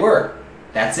 that's where they were.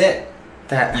 That's it.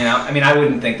 I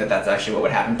wouldn't think that that's actually what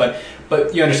would happen,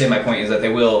 but you understand my point is that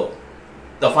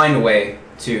they'll find a way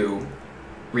to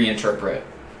reinterpret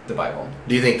the Bible.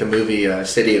 Do you think the movie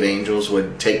City of Angels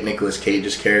would take Nicolas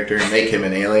Cage's character and make him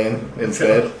an alien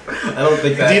instead? I don't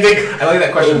think that. I don't think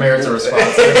that question merits a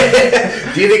response.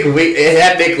 Do you think it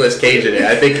had Nicolas Cage in it?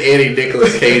 I think any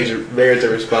Nicolas Cage merits a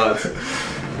response.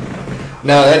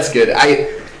 No, that's good.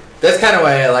 That's kind of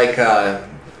why I like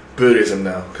Buddhism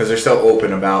though, because they're so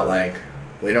open about like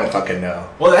we don't fucking know.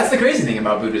 Well, that's the crazy thing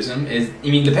about Buddhism is,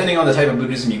 depending on the type of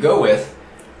Buddhism you go with,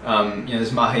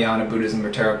 there's Mahayana Buddhism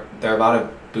or Theravada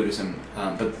Buddhism,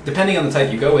 but depending on the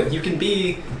type you go with, you can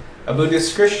be a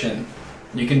Buddhist Christian,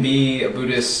 you can be a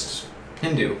Buddhist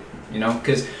Hindu,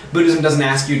 because Buddhism doesn't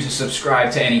ask you to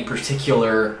subscribe to any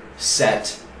particular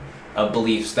set of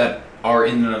beliefs that are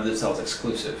in and of themselves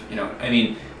exclusive.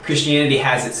 Christianity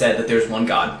has it said that there's one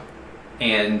God,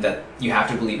 and that you have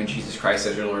to believe in Jesus Christ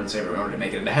as your Lord and Savior in order to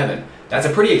make it into heaven. That's a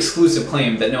pretty exclusive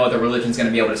claim that no other religion is going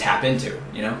to be able to tap into,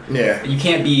 Yeah. You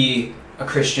can't be a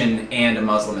Christian and a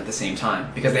Muslim at the same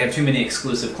time, because they have too many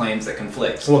exclusive claims that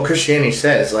conflict. Well, Christianity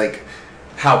says, like,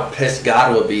 how pissed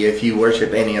God will be if you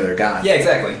worship any other God. Yeah,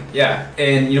 exactly. Yeah.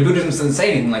 And, Buddhism doesn't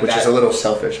say anything like that. Which is a little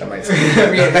selfish, I might say.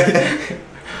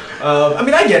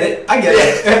 I get it.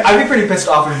 I'd be pretty pissed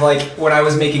off if, like, when I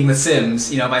was making The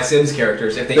Sims, my Sims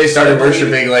characters, if they started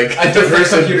worshiping, like, the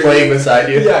person playing beside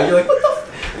you. Yeah, you're like, what the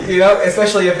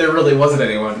especially if there really wasn't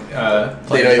anyone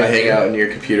they don't even hang out in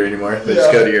your computer anymore. They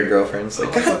just go to your girlfriend's.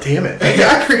 Like, God damn it.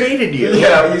 I created you.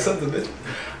 Yeah, you sons of bitch.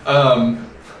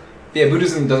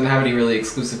 Buddhism doesn't have any really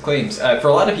exclusive claims. For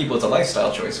a lot of people, it's a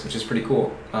lifestyle choice, which is pretty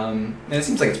cool. And it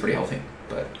seems like it's pretty healthy.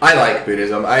 But I like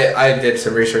Buddhism. I did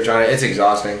some research on it. It's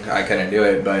exhausting. I couldn't do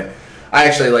it, but I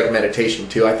actually like meditation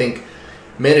too. I think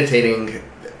meditating,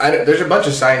 there's a bunch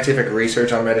of scientific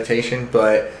research on meditation,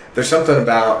 but there's something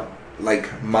about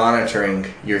like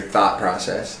monitoring your thought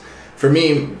process. For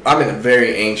me, I'm a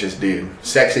very anxious dude.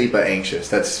 Sexy but anxious.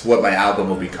 That's what my album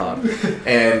will be called.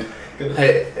 And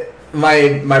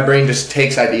my brain just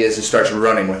takes ideas and starts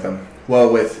running with them.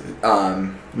 Well, with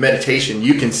meditation,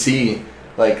 you can see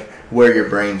like where your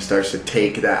brain starts to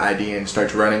take that idea and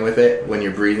starts running with it when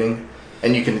you're breathing,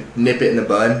 and you can nip it in the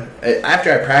bud.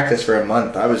 After I practiced for a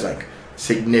month, I was like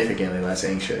significantly less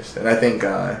anxious, and I think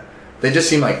they just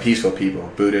seem like peaceful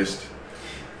people, Buddhist.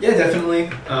 Yeah, definitely.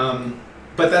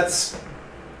 But that's,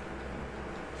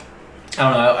 I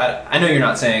don't know. I know you're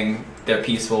not saying they're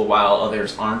peaceful while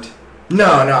others aren't. No,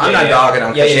 I'm not dogging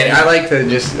on Christianity. Yeah. I like to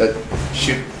just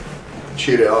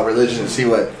shoot at all religions and see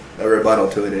what a rebuttal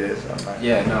to it is.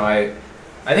 Yeah, no, I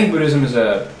think Buddhism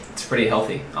it's pretty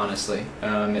healthy, honestly.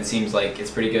 It seems like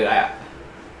it's pretty good. I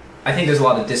think there's a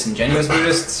lot of disingenuous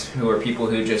Buddhists who are people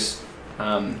who just,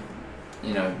 they're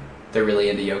really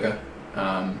into yoga.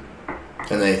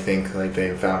 And they think like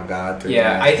they found God.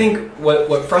 I think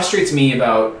what frustrates me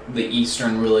about the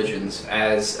Eastern religions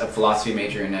as a philosophy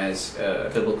major and as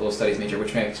a biblical studies major,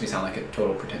 which makes me sound like a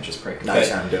total pretentious prick. No, I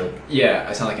sound dope. Yeah,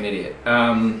 I sound like an idiot.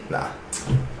 Nah.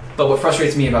 But what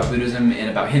frustrates me about Buddhism and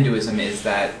about Hinduism is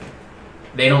that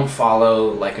they don't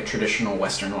follow like a traditional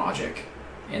Western logic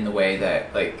in the way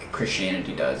that like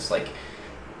Christianity does,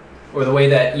 or the way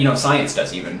that science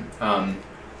does even.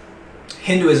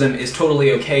 Hinduism is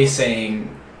totally okay saying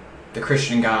the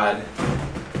Christian God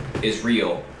is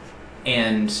real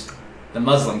and the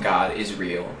Muslim God is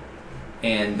real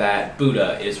and that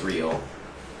Buddha is real.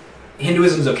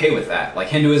 Hinduism's okay with that. Like,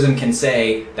 Hinduism can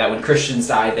say that when Christians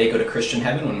die, they go to Christian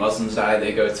heaven. When Muslims die,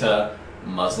 they go to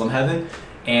Muslim heaven.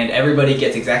 And everybody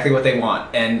gets exactly what they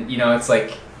want. And, it's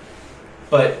like,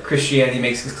 But Christianity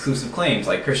makes exclusive claims.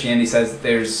 Like Christianity says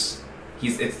there's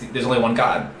only one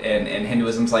God, and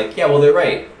Hinduism's like, yeah, well, they're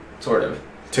right, sort of.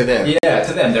 To them. Yeah,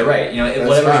 to them, they're right.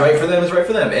 Whatever's right for them is right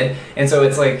for them, and so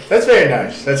it's like that's very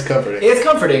nice. That's comforting. It's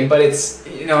comforting, but it's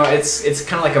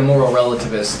kind of like a moral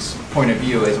relativist point of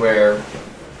view, is where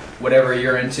whatever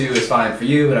you're into is fine for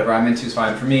you, whatever I'm into is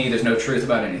fine for me. There's no truth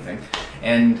about anything,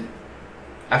 and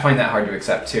I find that hard to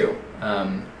accept too.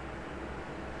 And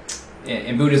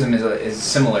Buddhism is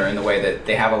similar in the way that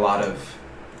they have a lot of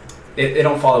they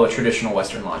don't follow a traditional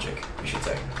Western logic, I should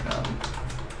say.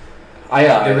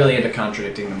 They're really into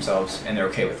contradicting themselves, and they're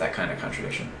okay with that kind of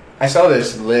contradiction. I saw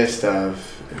this list of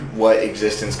what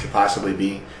existence could possibly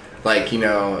be. Like,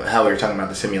 how we were talking about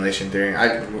the simulation theory.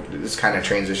 It's kind of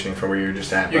transitioning from where you were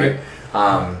just at. You're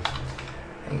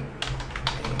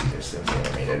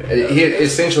He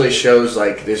essentially shows,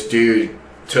 like, this dude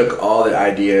took all the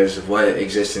ideas of what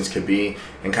existence could be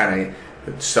and kind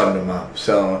of summed them up.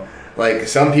 So, like,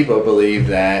 some people believe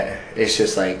that it's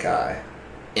just, like,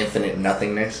 infinite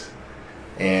nothingness.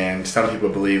 And some people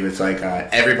believe it's like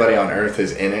everybody on Earth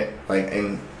is in it, like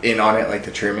in on it, like the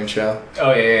Truman Show.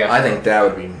 Oh yeah. I think that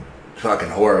would be fucking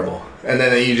horrible. And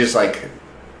then you just like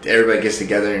everybody gets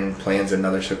together and plans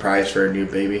another surprise for a new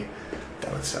baby.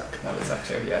 That would suck. That would suck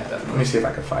too. Yeah, definitely. Let me see if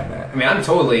I can find that. I mean, I'm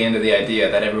totally into the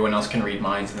idea that everyone else can read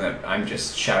minds, and that I'm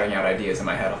just shouting out ideas in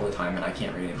my head all the time, and I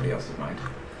can't read anybody else's mind.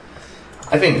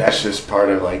 I think that's just part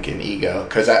of like an ego,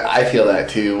 because I feel that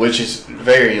too, which is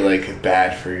very like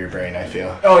bad for your brain, I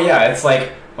feel. Oh yeah, it's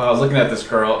like, well, I was looking at this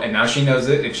girl and now she knows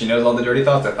it, and she knows all the dirty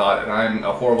thoughts I thought, and I'm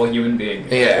a horrible human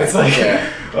being. Yeah. It's like,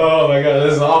 oh my god,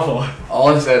 this is awful.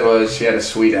 All I said was she had a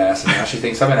sweet ass, and now she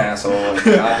thinks I'm an asshole.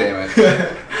 God damn it.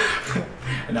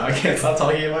 And now I can't stop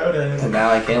talking in my own head. And now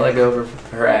I can't let go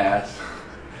of her ass.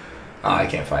 Oh, I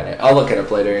can't find it. I'll look it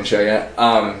up later and show you.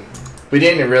 We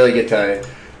didn't really get to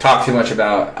talk too much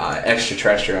about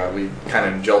extraterrestrial. We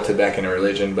kind of jolted back into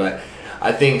religion, but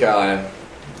I think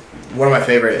one of my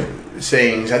favorite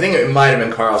sayings, I think it might have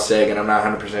been Carl Sagan, I'm not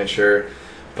 100% sure,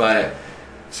 but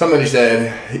somebody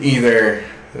said either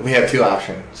we have two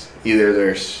options. Either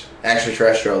there's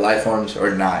extraterrestrial life forms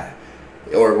or not,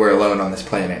 or we're alone on this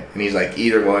planet. And he's like,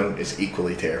 either one is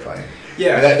equally terrifying.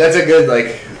 Yeah. That's a good, like,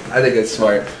 I think it's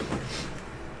smart.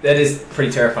 That is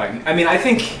pretty terrifying. I mean, I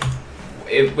think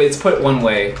it's put one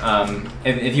way.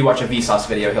 If you watch a Vsauce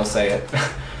video, he'll say it.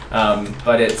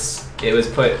 But it was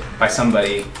put by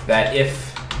somebody that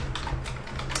if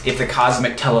the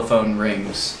cosmic telephone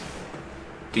rings,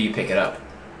 do you pick it up?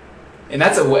 And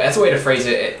that's a way to phrase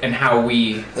it, and how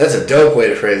we. That's a dope way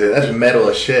to phrase it. That's metal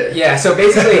as shit. Yeah. So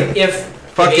basically, if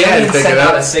aliens send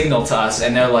out a signal to us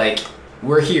and they're like,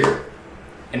 "We're here,"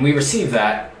 and we receive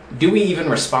that, do we even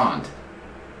respond?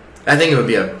 I think it would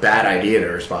be a bad idea to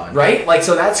respond. Right? Like,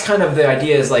 so that's kind of the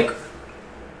idea, is like,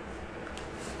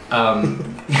 the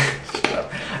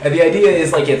idea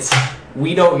is like,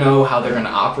 we don't know how they're going to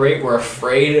operate. We're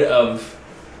afraid of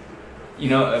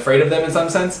them in some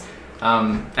sense.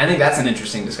 I think that's an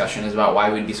interesting discussion, is about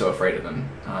why we'd be so afraid of them.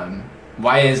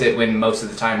 Why is it when most of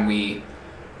the time we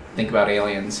think about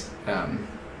aliens,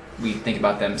 we think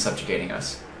about them subjugating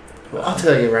us? Well, I'll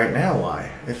tell you right now why.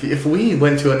 If we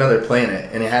went to another planet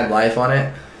and it had life on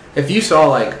it, if you saw,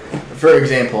 like, for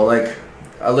example, like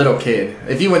a little kid,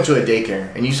 if you went to a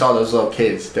daycare and you saw those little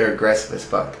kids, they're aggressive as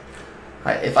fuck.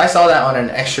 If I saw that on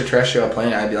an extraterrestrial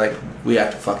planet, I'd be like, we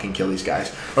have to fucking kill these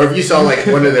guys. Or if you saw, like,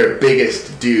 one of their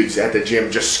biggest dudes at the gym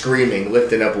just screaming,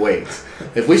 lifting up weights.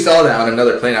 If we saw that on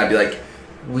another planet, I'd be like,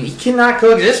 we cannot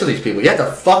coexist with these people. You have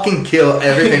to fucking kill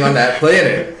everything on that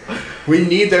planet. We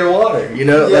need their water,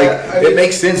 it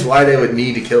makes sense why they would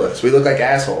need to kill us. We look like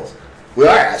assholes. We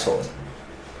are assholes.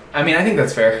 I mean, I think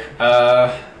that's fair.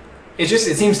 It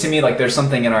seems to me like there's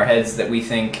something in our heads that we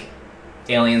think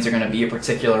aliens are going to be a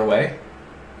particular way.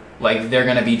 Like, they're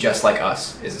going to be just like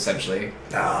us, is essentially.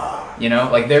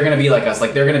 Like, they're going to be like us.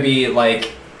 Like, they're going to be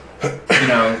like,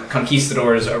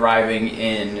 conquistadors arriving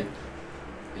in,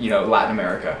 Latin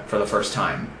America for the first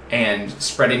time, and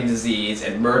spreading disease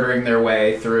and murdering their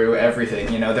way through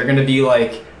everything. They're going to be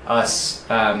like us,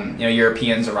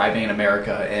 Europeans arriving in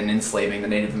America and enslaving the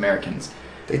Native Americans.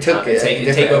 They took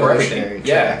take over everything.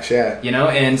 Tracks, yeah.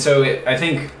 And so I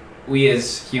think we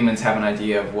as humans have an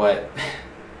idea of what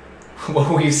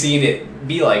we've seen it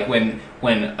be like when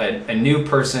a new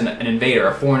person, an invader,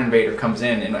 a foreign invader comes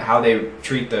in, and how they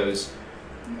treat those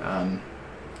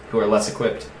who are less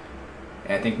equipped.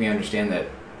 And I think we understand that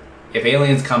if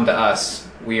aliens come to us,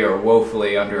 we are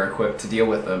woefully under-equipped to deal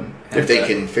with them. If they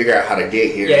can figure out how to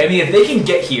get here. Yeah, I mean, if they can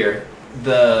get here,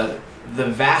 the the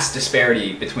vast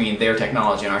disparity between their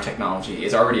technology and our technology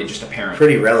is already just apparent.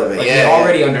 Pretty relevant. Like, they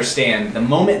already understand. The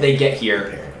moment they get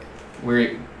here,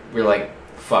 we're like,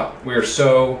 fuck, we're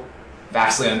so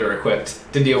vastly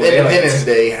under-equipped to deal with aliens. Independence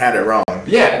Day had it wrong.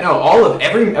 Yeah, no,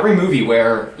 every movie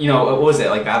where, what was it,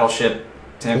 like Battleship...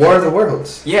 War of the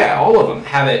Worlds. Yeah, all of them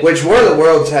have it. Which War of the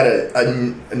Worlds had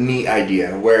a neat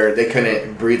idea where they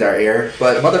couldn't breathe our air,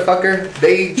 but motherfucker,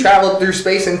 they traveled through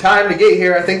space and time to get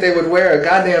here. I think they would wear a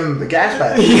goddamn gas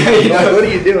mask. Yeah, what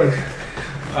are you doing?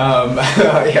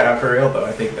 Yeah, for real though,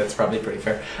 I think that's probably pretty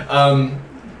fair.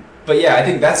 But yeah, I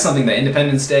think that's something that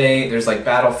Independence Day, there's like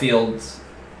Battlefield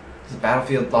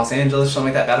Los Angeles or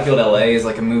something like that. Battlefield LA is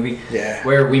like a movie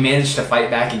where we managed to fight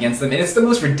back against them. And it's the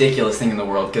most ridiculous thing in the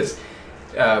world because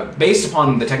based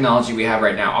upon the technology we have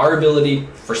right now, our ability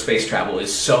for space travel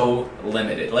is so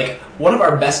limited. Like, one of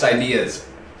our best ideas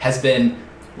has been,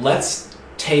 let's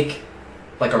take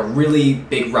like a really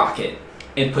big rocket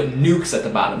and put nukes at the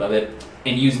bottom of it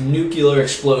and use nuclear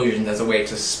explosions as a way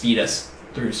to speed us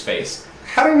through space.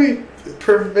 How do we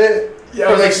prevent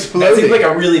from exploding? That seems like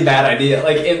a really bad idea.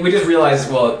 Like, we just realized,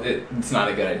 well, it's not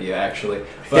a good idea actually.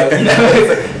 But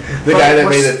the guy that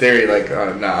made the theory, like,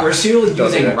 oh, nah. We're still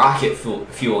using rocket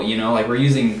fuel, like we're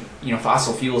using,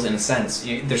 fossil fuels in a sense.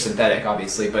 They're synthetic,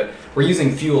 obviously, but we're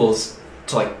using fuels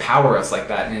to like power us like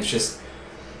that, and it's just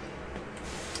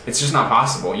not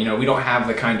possible. We don't have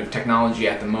the kind of technology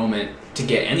at the moment to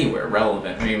get anywhere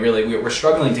relevant. I mean, really, we're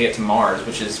struggling to get to Mars,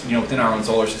 which is, within our own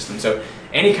solar system. So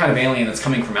any kind of alien that's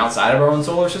coming from outside of our own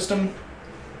solar system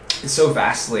is so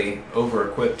vastly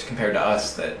over-equipped compared to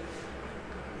us that,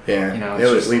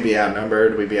 we'd be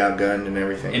outnumbered, we'd be outgunned and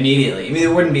everything. Immediately. I mean,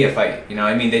 there wouldn't be a fight.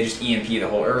 They just EMP the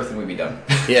whole Earth and we'd be done.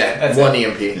 Yeah, that's one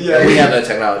EMP. Yeah, we have that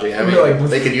technology. I mean,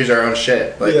 they could use our own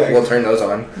shit. Like, we'll turn those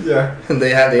on. Yeah. They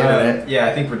have the internet. Yeah,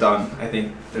 I think we're done. I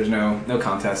think there's no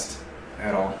contest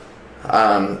at all.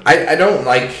 I don't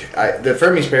like the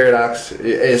Fermi's paradox. It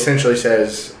essentially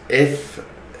says if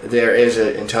there is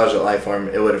an intelligent life form,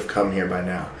 it would have come here by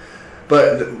now.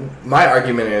 But my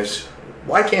argument is,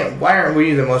 why aren't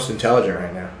we the most intelligent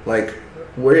right now? Like,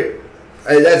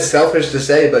 that's selfish to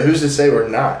say, but who's to say we're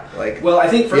not? Like, well, I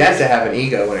think you have to have an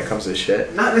ego when it comes to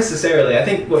shit. Not necessarily. I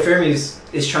think what Fermi's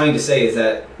is trying to say is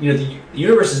that the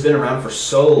universe has been around for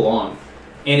so long,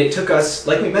 and it took us,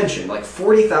 like we mentioned, like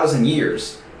 40,000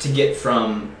 years to get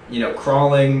from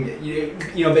crawling,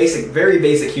 very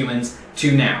basic humans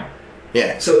to now.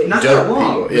 Yeah. So not that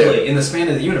long, really, in the span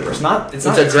of the universe. It's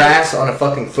a grass on a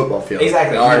fucking football field.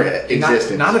 Exactly. Our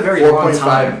existence. Not a very long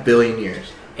time. 4.5 billion years.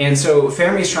 And so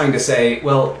Fermi's trying to say,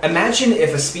 well, imagine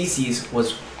if a species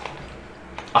was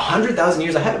 100,000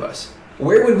 years ahead of us.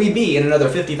 Where would we be in another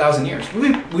 50,000 years?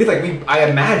 I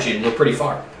imagine we're pretty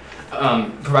far,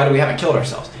 provided we haven't killed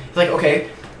ourselves. It's like, okay,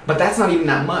 but that's not even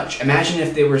that much. Imagine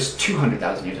if there was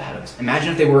 200,000 years ahead of us.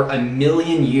 Imagine if they were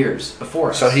 1,000,000 years before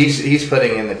us. So he's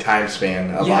putting in the time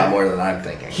span a lot more than I'm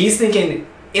thinking. He's thinking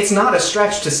it's not a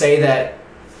stretch to say that,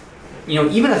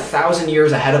 even 1,000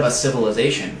 years ahead of us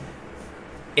civilization,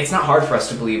 it's not hard for us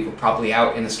to believe we're probably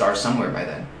out in the stars somewhere by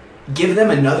then. Give them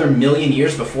another 1,000,000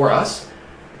 years before us,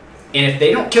 and if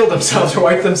they don't kill themselves or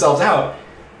wipe themselves out,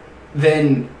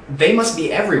 then they must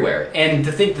be everywhere. And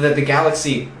to think that the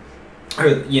galaxy,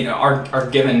 or our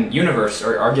given universe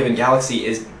or our given galaxy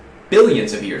is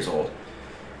billions of years old.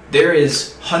 There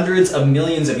is hundreds of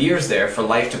millions of years there for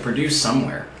life to produce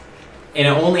somewhere. And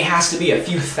it only has to be a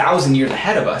few thousand years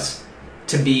ahead of us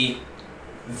to be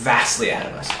vastly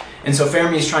ahead of us. And so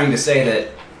Fermi is trying to say that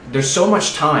there's so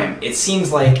much time, it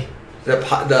seems like the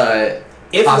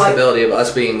possibility of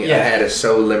us being ahead is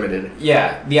so limited.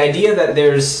 Yeah, the idea that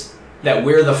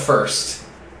we're the first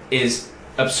is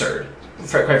absurd.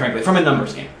 Quite frankly, from a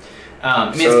numbers game.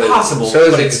 It's possible. So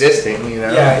it's existing,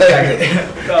 Yeah, exactly.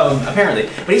 Apparently.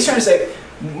 But he's trying to say,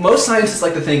 most scientists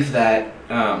like to think that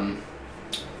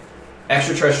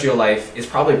extraterrestrial life is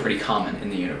probably pretty common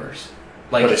in the universe.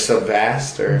 But it's so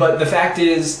vast? But the fact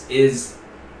is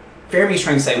Fermi's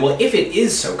trying to say, well, if it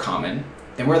is so common,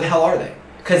 then where the hell are they?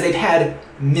 Because they've had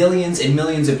millions and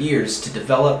millions of years to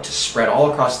develop, to spread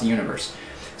all across the universe.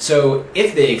 So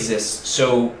if they exist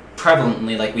so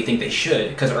prevalently like we think they should,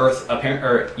 because Earth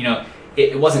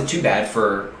it wasn't too bad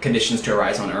for conditions to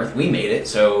arise on Earth. We made it,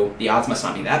 so the odds must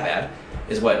not be that bad,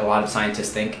 is what a lot of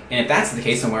scientists think. And if that's the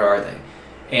case, then where are they?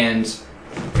 And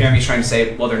Fermi's trying to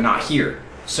say, well, they're not here.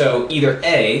 So either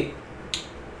A,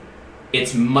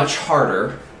 it's much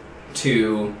harder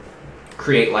to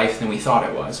create life than we thought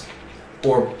it was,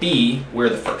 or B, we're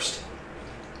the first.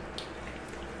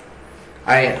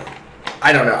 I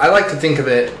don't know. I like to think of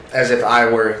it as if I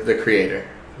were the creator.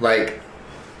 Like,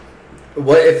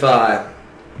 what if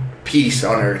peace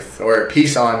on Earth or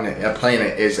peace on a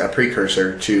planet is a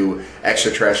precursor to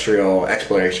extraterrestrial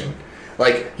exploration.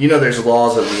 Like, there's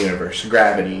laws of the universe,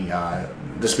 gravity,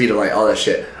 the speed of light, all that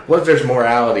shit. What if there's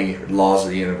morality laws of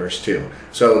the universe too?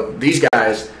 So these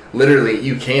guys, literally,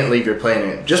 you can't leave your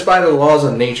planet just by the laws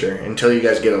of nature until you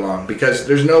guys get along, because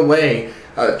there's no way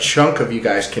a chunk of you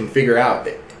guys can figure out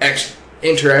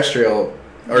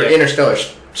interstellar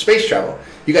space travel.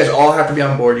 You guys all have to be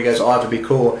on board. You guys all have to be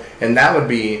cool, and that would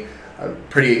be a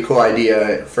pretty cool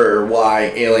idea for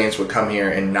why aliens would come here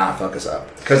and not fuck us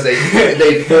up, because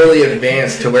they fully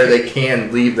advanced to where they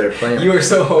can leave their planet. You are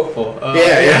so hopeful.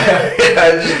 Yeah.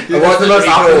 That's the most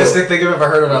optimistic thing I've ever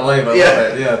heard in my life. I love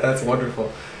it. Yeah, that's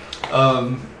wonderful.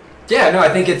 I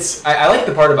think I like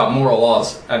the part about moral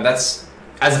laws, and that's,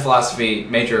 as a philosophy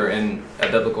major in a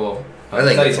biblical I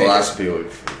think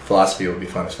philosophy would be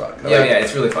fun as fuck.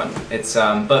 It's really fun. It's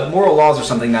but moral laws are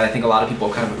something that I think a lot of people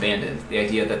have kind of abandoned. The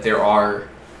idea that there are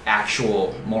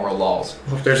actual moral laws.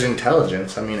 Well, if there's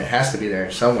intelligence, I mean, it has to be there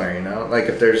somewhere, Like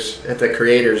if the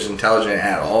creator's intelligent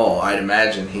at all, I'd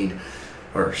imagine he'd,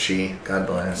 or she, God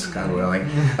bless, God willing,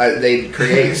 they'd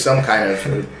create some kind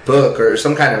of book or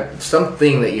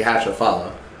something that you have to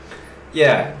follow.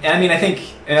 Yeah, and I mean,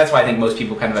 and that's why I think most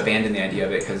people kind of abandon the idea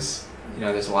of it, because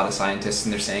there's a lot of scientists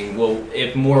and they're saying, well,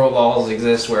 if moral laws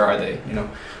exist, where are they?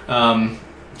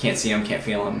 Can't see them, can't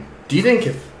feel them. Do you think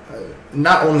if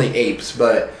not only apes,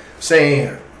 but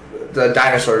say the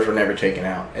dinosaurs were never taken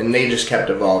out and they just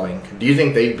kept evolving, do you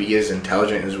think they'd be as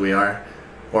intelligent as we are?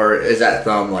 Or is that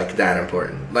thumb that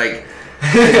important? Do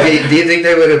you think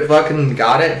they would have fucking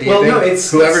got it? Do you think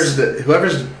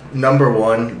whoever's number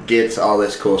one gets all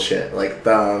this cool shit, like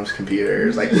thumbs,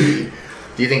 computers, do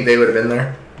you think they would have been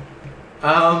there?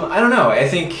 I don't know. I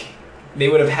think they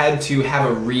would have had to have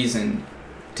a reason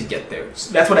to get there.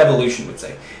 That's what evolution would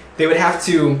say. They would have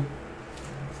to...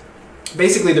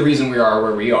 Basically, the reason we are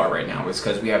where we are right now is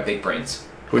because we have big brains.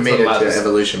 We made it to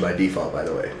evolution by default, by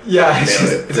the way. Yeah,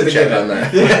 it's a check on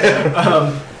that.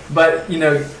 Yeah. But,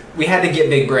 we had to get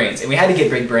big brains. And we had to get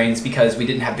big brains because we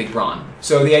didn't have big brawn.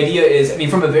 So the idea is,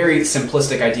 from a very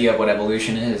simplistic idea of what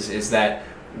evolution is that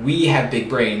we have big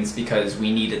brains because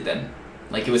we needed them.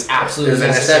 It was absolutely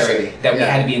necessary that we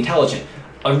had to be intelligent.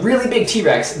 A really big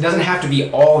T-Rex doesn't have to be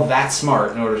all that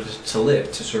smart in order to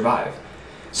live, to survive.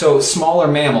 So smaller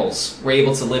mammals were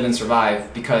able to live and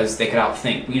survive because they could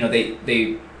outthink.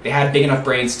 They had big enough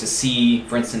brains to see,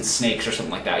 for instance, snakes or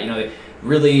something like that. They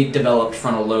really developed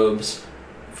frontal lobes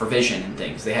for vision and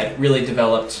things. They had really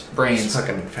developed brains. It's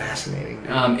fucking fascinating.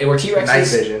 Where T-Rexes, night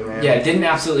vision, man. Yeah, didn't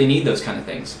absolutely need those kind of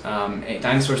things.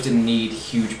 Dinosaurs didn't need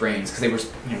huge brains because they were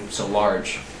so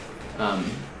large.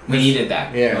 We needed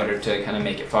that in order to kind of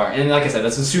make it far. And like I said,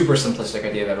 that's a super simplistic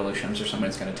idea of evolution. I'm sure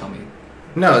somebody's going to tell me.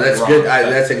 No, that's wrong, good.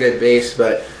 That's a good base,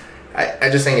 but I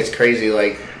just think it's crazy,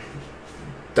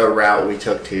 the route we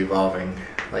took to evolving.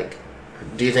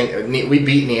 Do you think we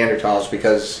beat Neanderthals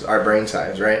because our brain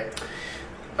size, right?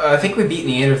 I think we beat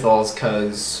Neanderthals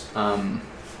because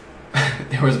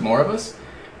there was more of us,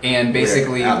 and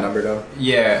basically outnumbered them.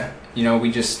 Yeah,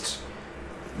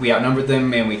 we outnumbered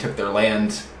them, and we took their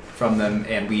land from them,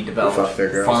 and we developed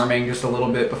farming just a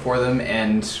little bit before them.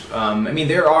 And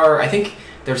I think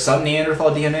there's some Neanderthal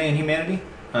DNA in humanity.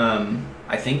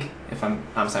 I think, if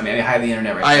I'm sorry, I have the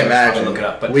internet right now. I imagine. I'll look it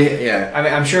up, but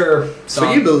I'm sure.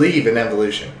 So you believe in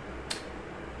evolution?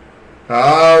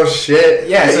 Oh shit!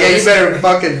 Yeah, you better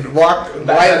fucking walk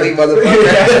quietly,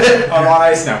 motherfucker. I'm on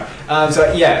ice now.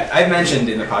 I've mentioned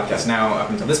in the podcast now up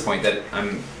until this point that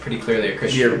I'm pretty clearly a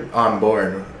Christian. You're on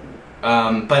board.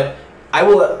 But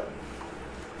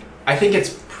I think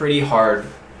it's pretty hard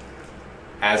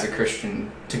as a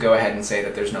Christian to go ahead and say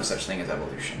that there's no such thing as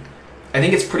evolution. I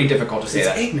think it's pretty difficult to say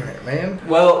that. It's ignorant, man.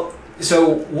 Well,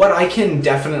 so what I can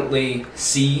definitely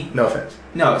see... No offense.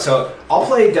 No, so I'll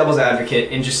play devil's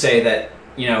advocate and just say that,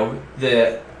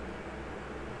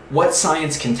 what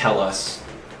science can tell us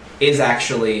is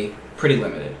actually pretty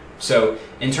limited. So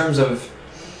in terms of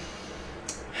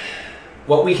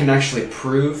what we can actually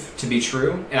prove to be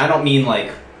true, and I don't mean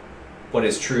what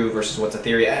is true versus what's a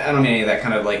theory. I don't mean any of that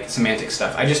kind of semantic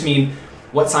stuff. I just mean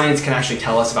what science can actually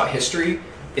tell us about history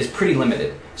is pretty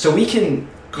limited. So we can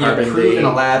prove in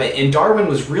a lab, and Darwin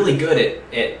was really good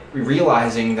at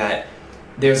realizing that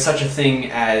there's such a thing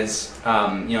as, he's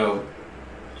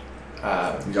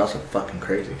also fucking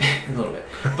crazy. A little bit.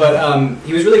 But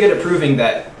he was really good at proving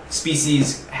that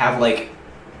species have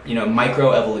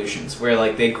microevolutions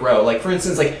where they grow. For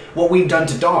instance, what we've done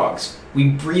to dogs, we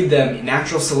breed them in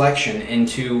natural selection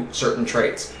into certain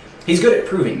traits. He's good at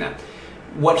proving that.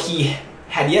 What he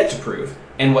had yet to prove,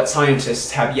 and what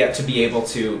scientists have yet to be able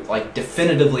to like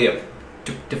definitively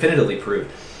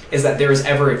prove is that there is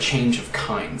ever a change of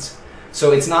kinds.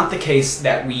 So it's not the case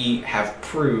that we have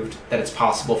proved that it's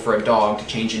possible for a dog to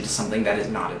change into something that is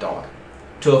not a dog,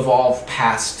 to evolve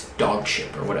past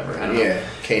dogship or whatever. I don't know.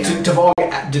 Canine.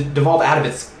 To devolve out of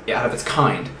its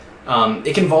kind.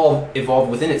 It can evolve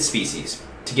within its species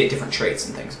to get different traits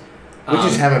and things. We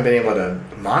just haven't been able to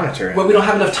monitor it. Well, we don't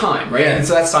have enough time, right? Yeah. And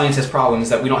so that's scientists' problem, is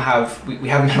that we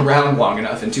haven't been around long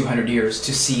enough in 200 years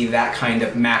to see that kind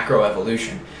of macro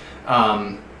evolution.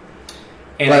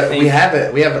 But we have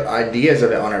it. We have ideas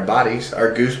of it on our bodies.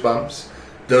 Our goosebumps.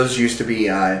 Those used to be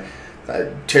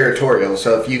territorial.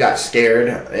 So if you got scared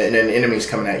and an enemy's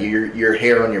coming at you, your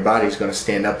hair on your body is going to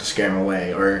stand up to scare them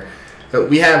away. Or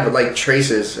we have like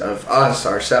traces of us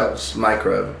ourselves,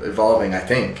 micro evolving. I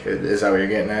think is that what you're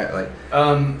getting at? Like,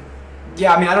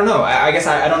 yeah. I mean, I don't know. I guess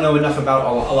I don't know enough about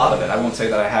a lot of it. I won't say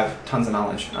that I have tons of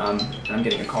knowledge. I'm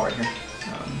getting a call right here.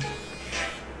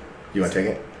 You want to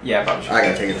take it? Yeah, probably should. I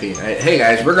gotta take a pee. Hey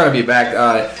guys, we're gonna be back.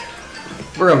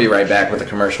 We're gonna be right back with a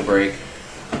commercial break.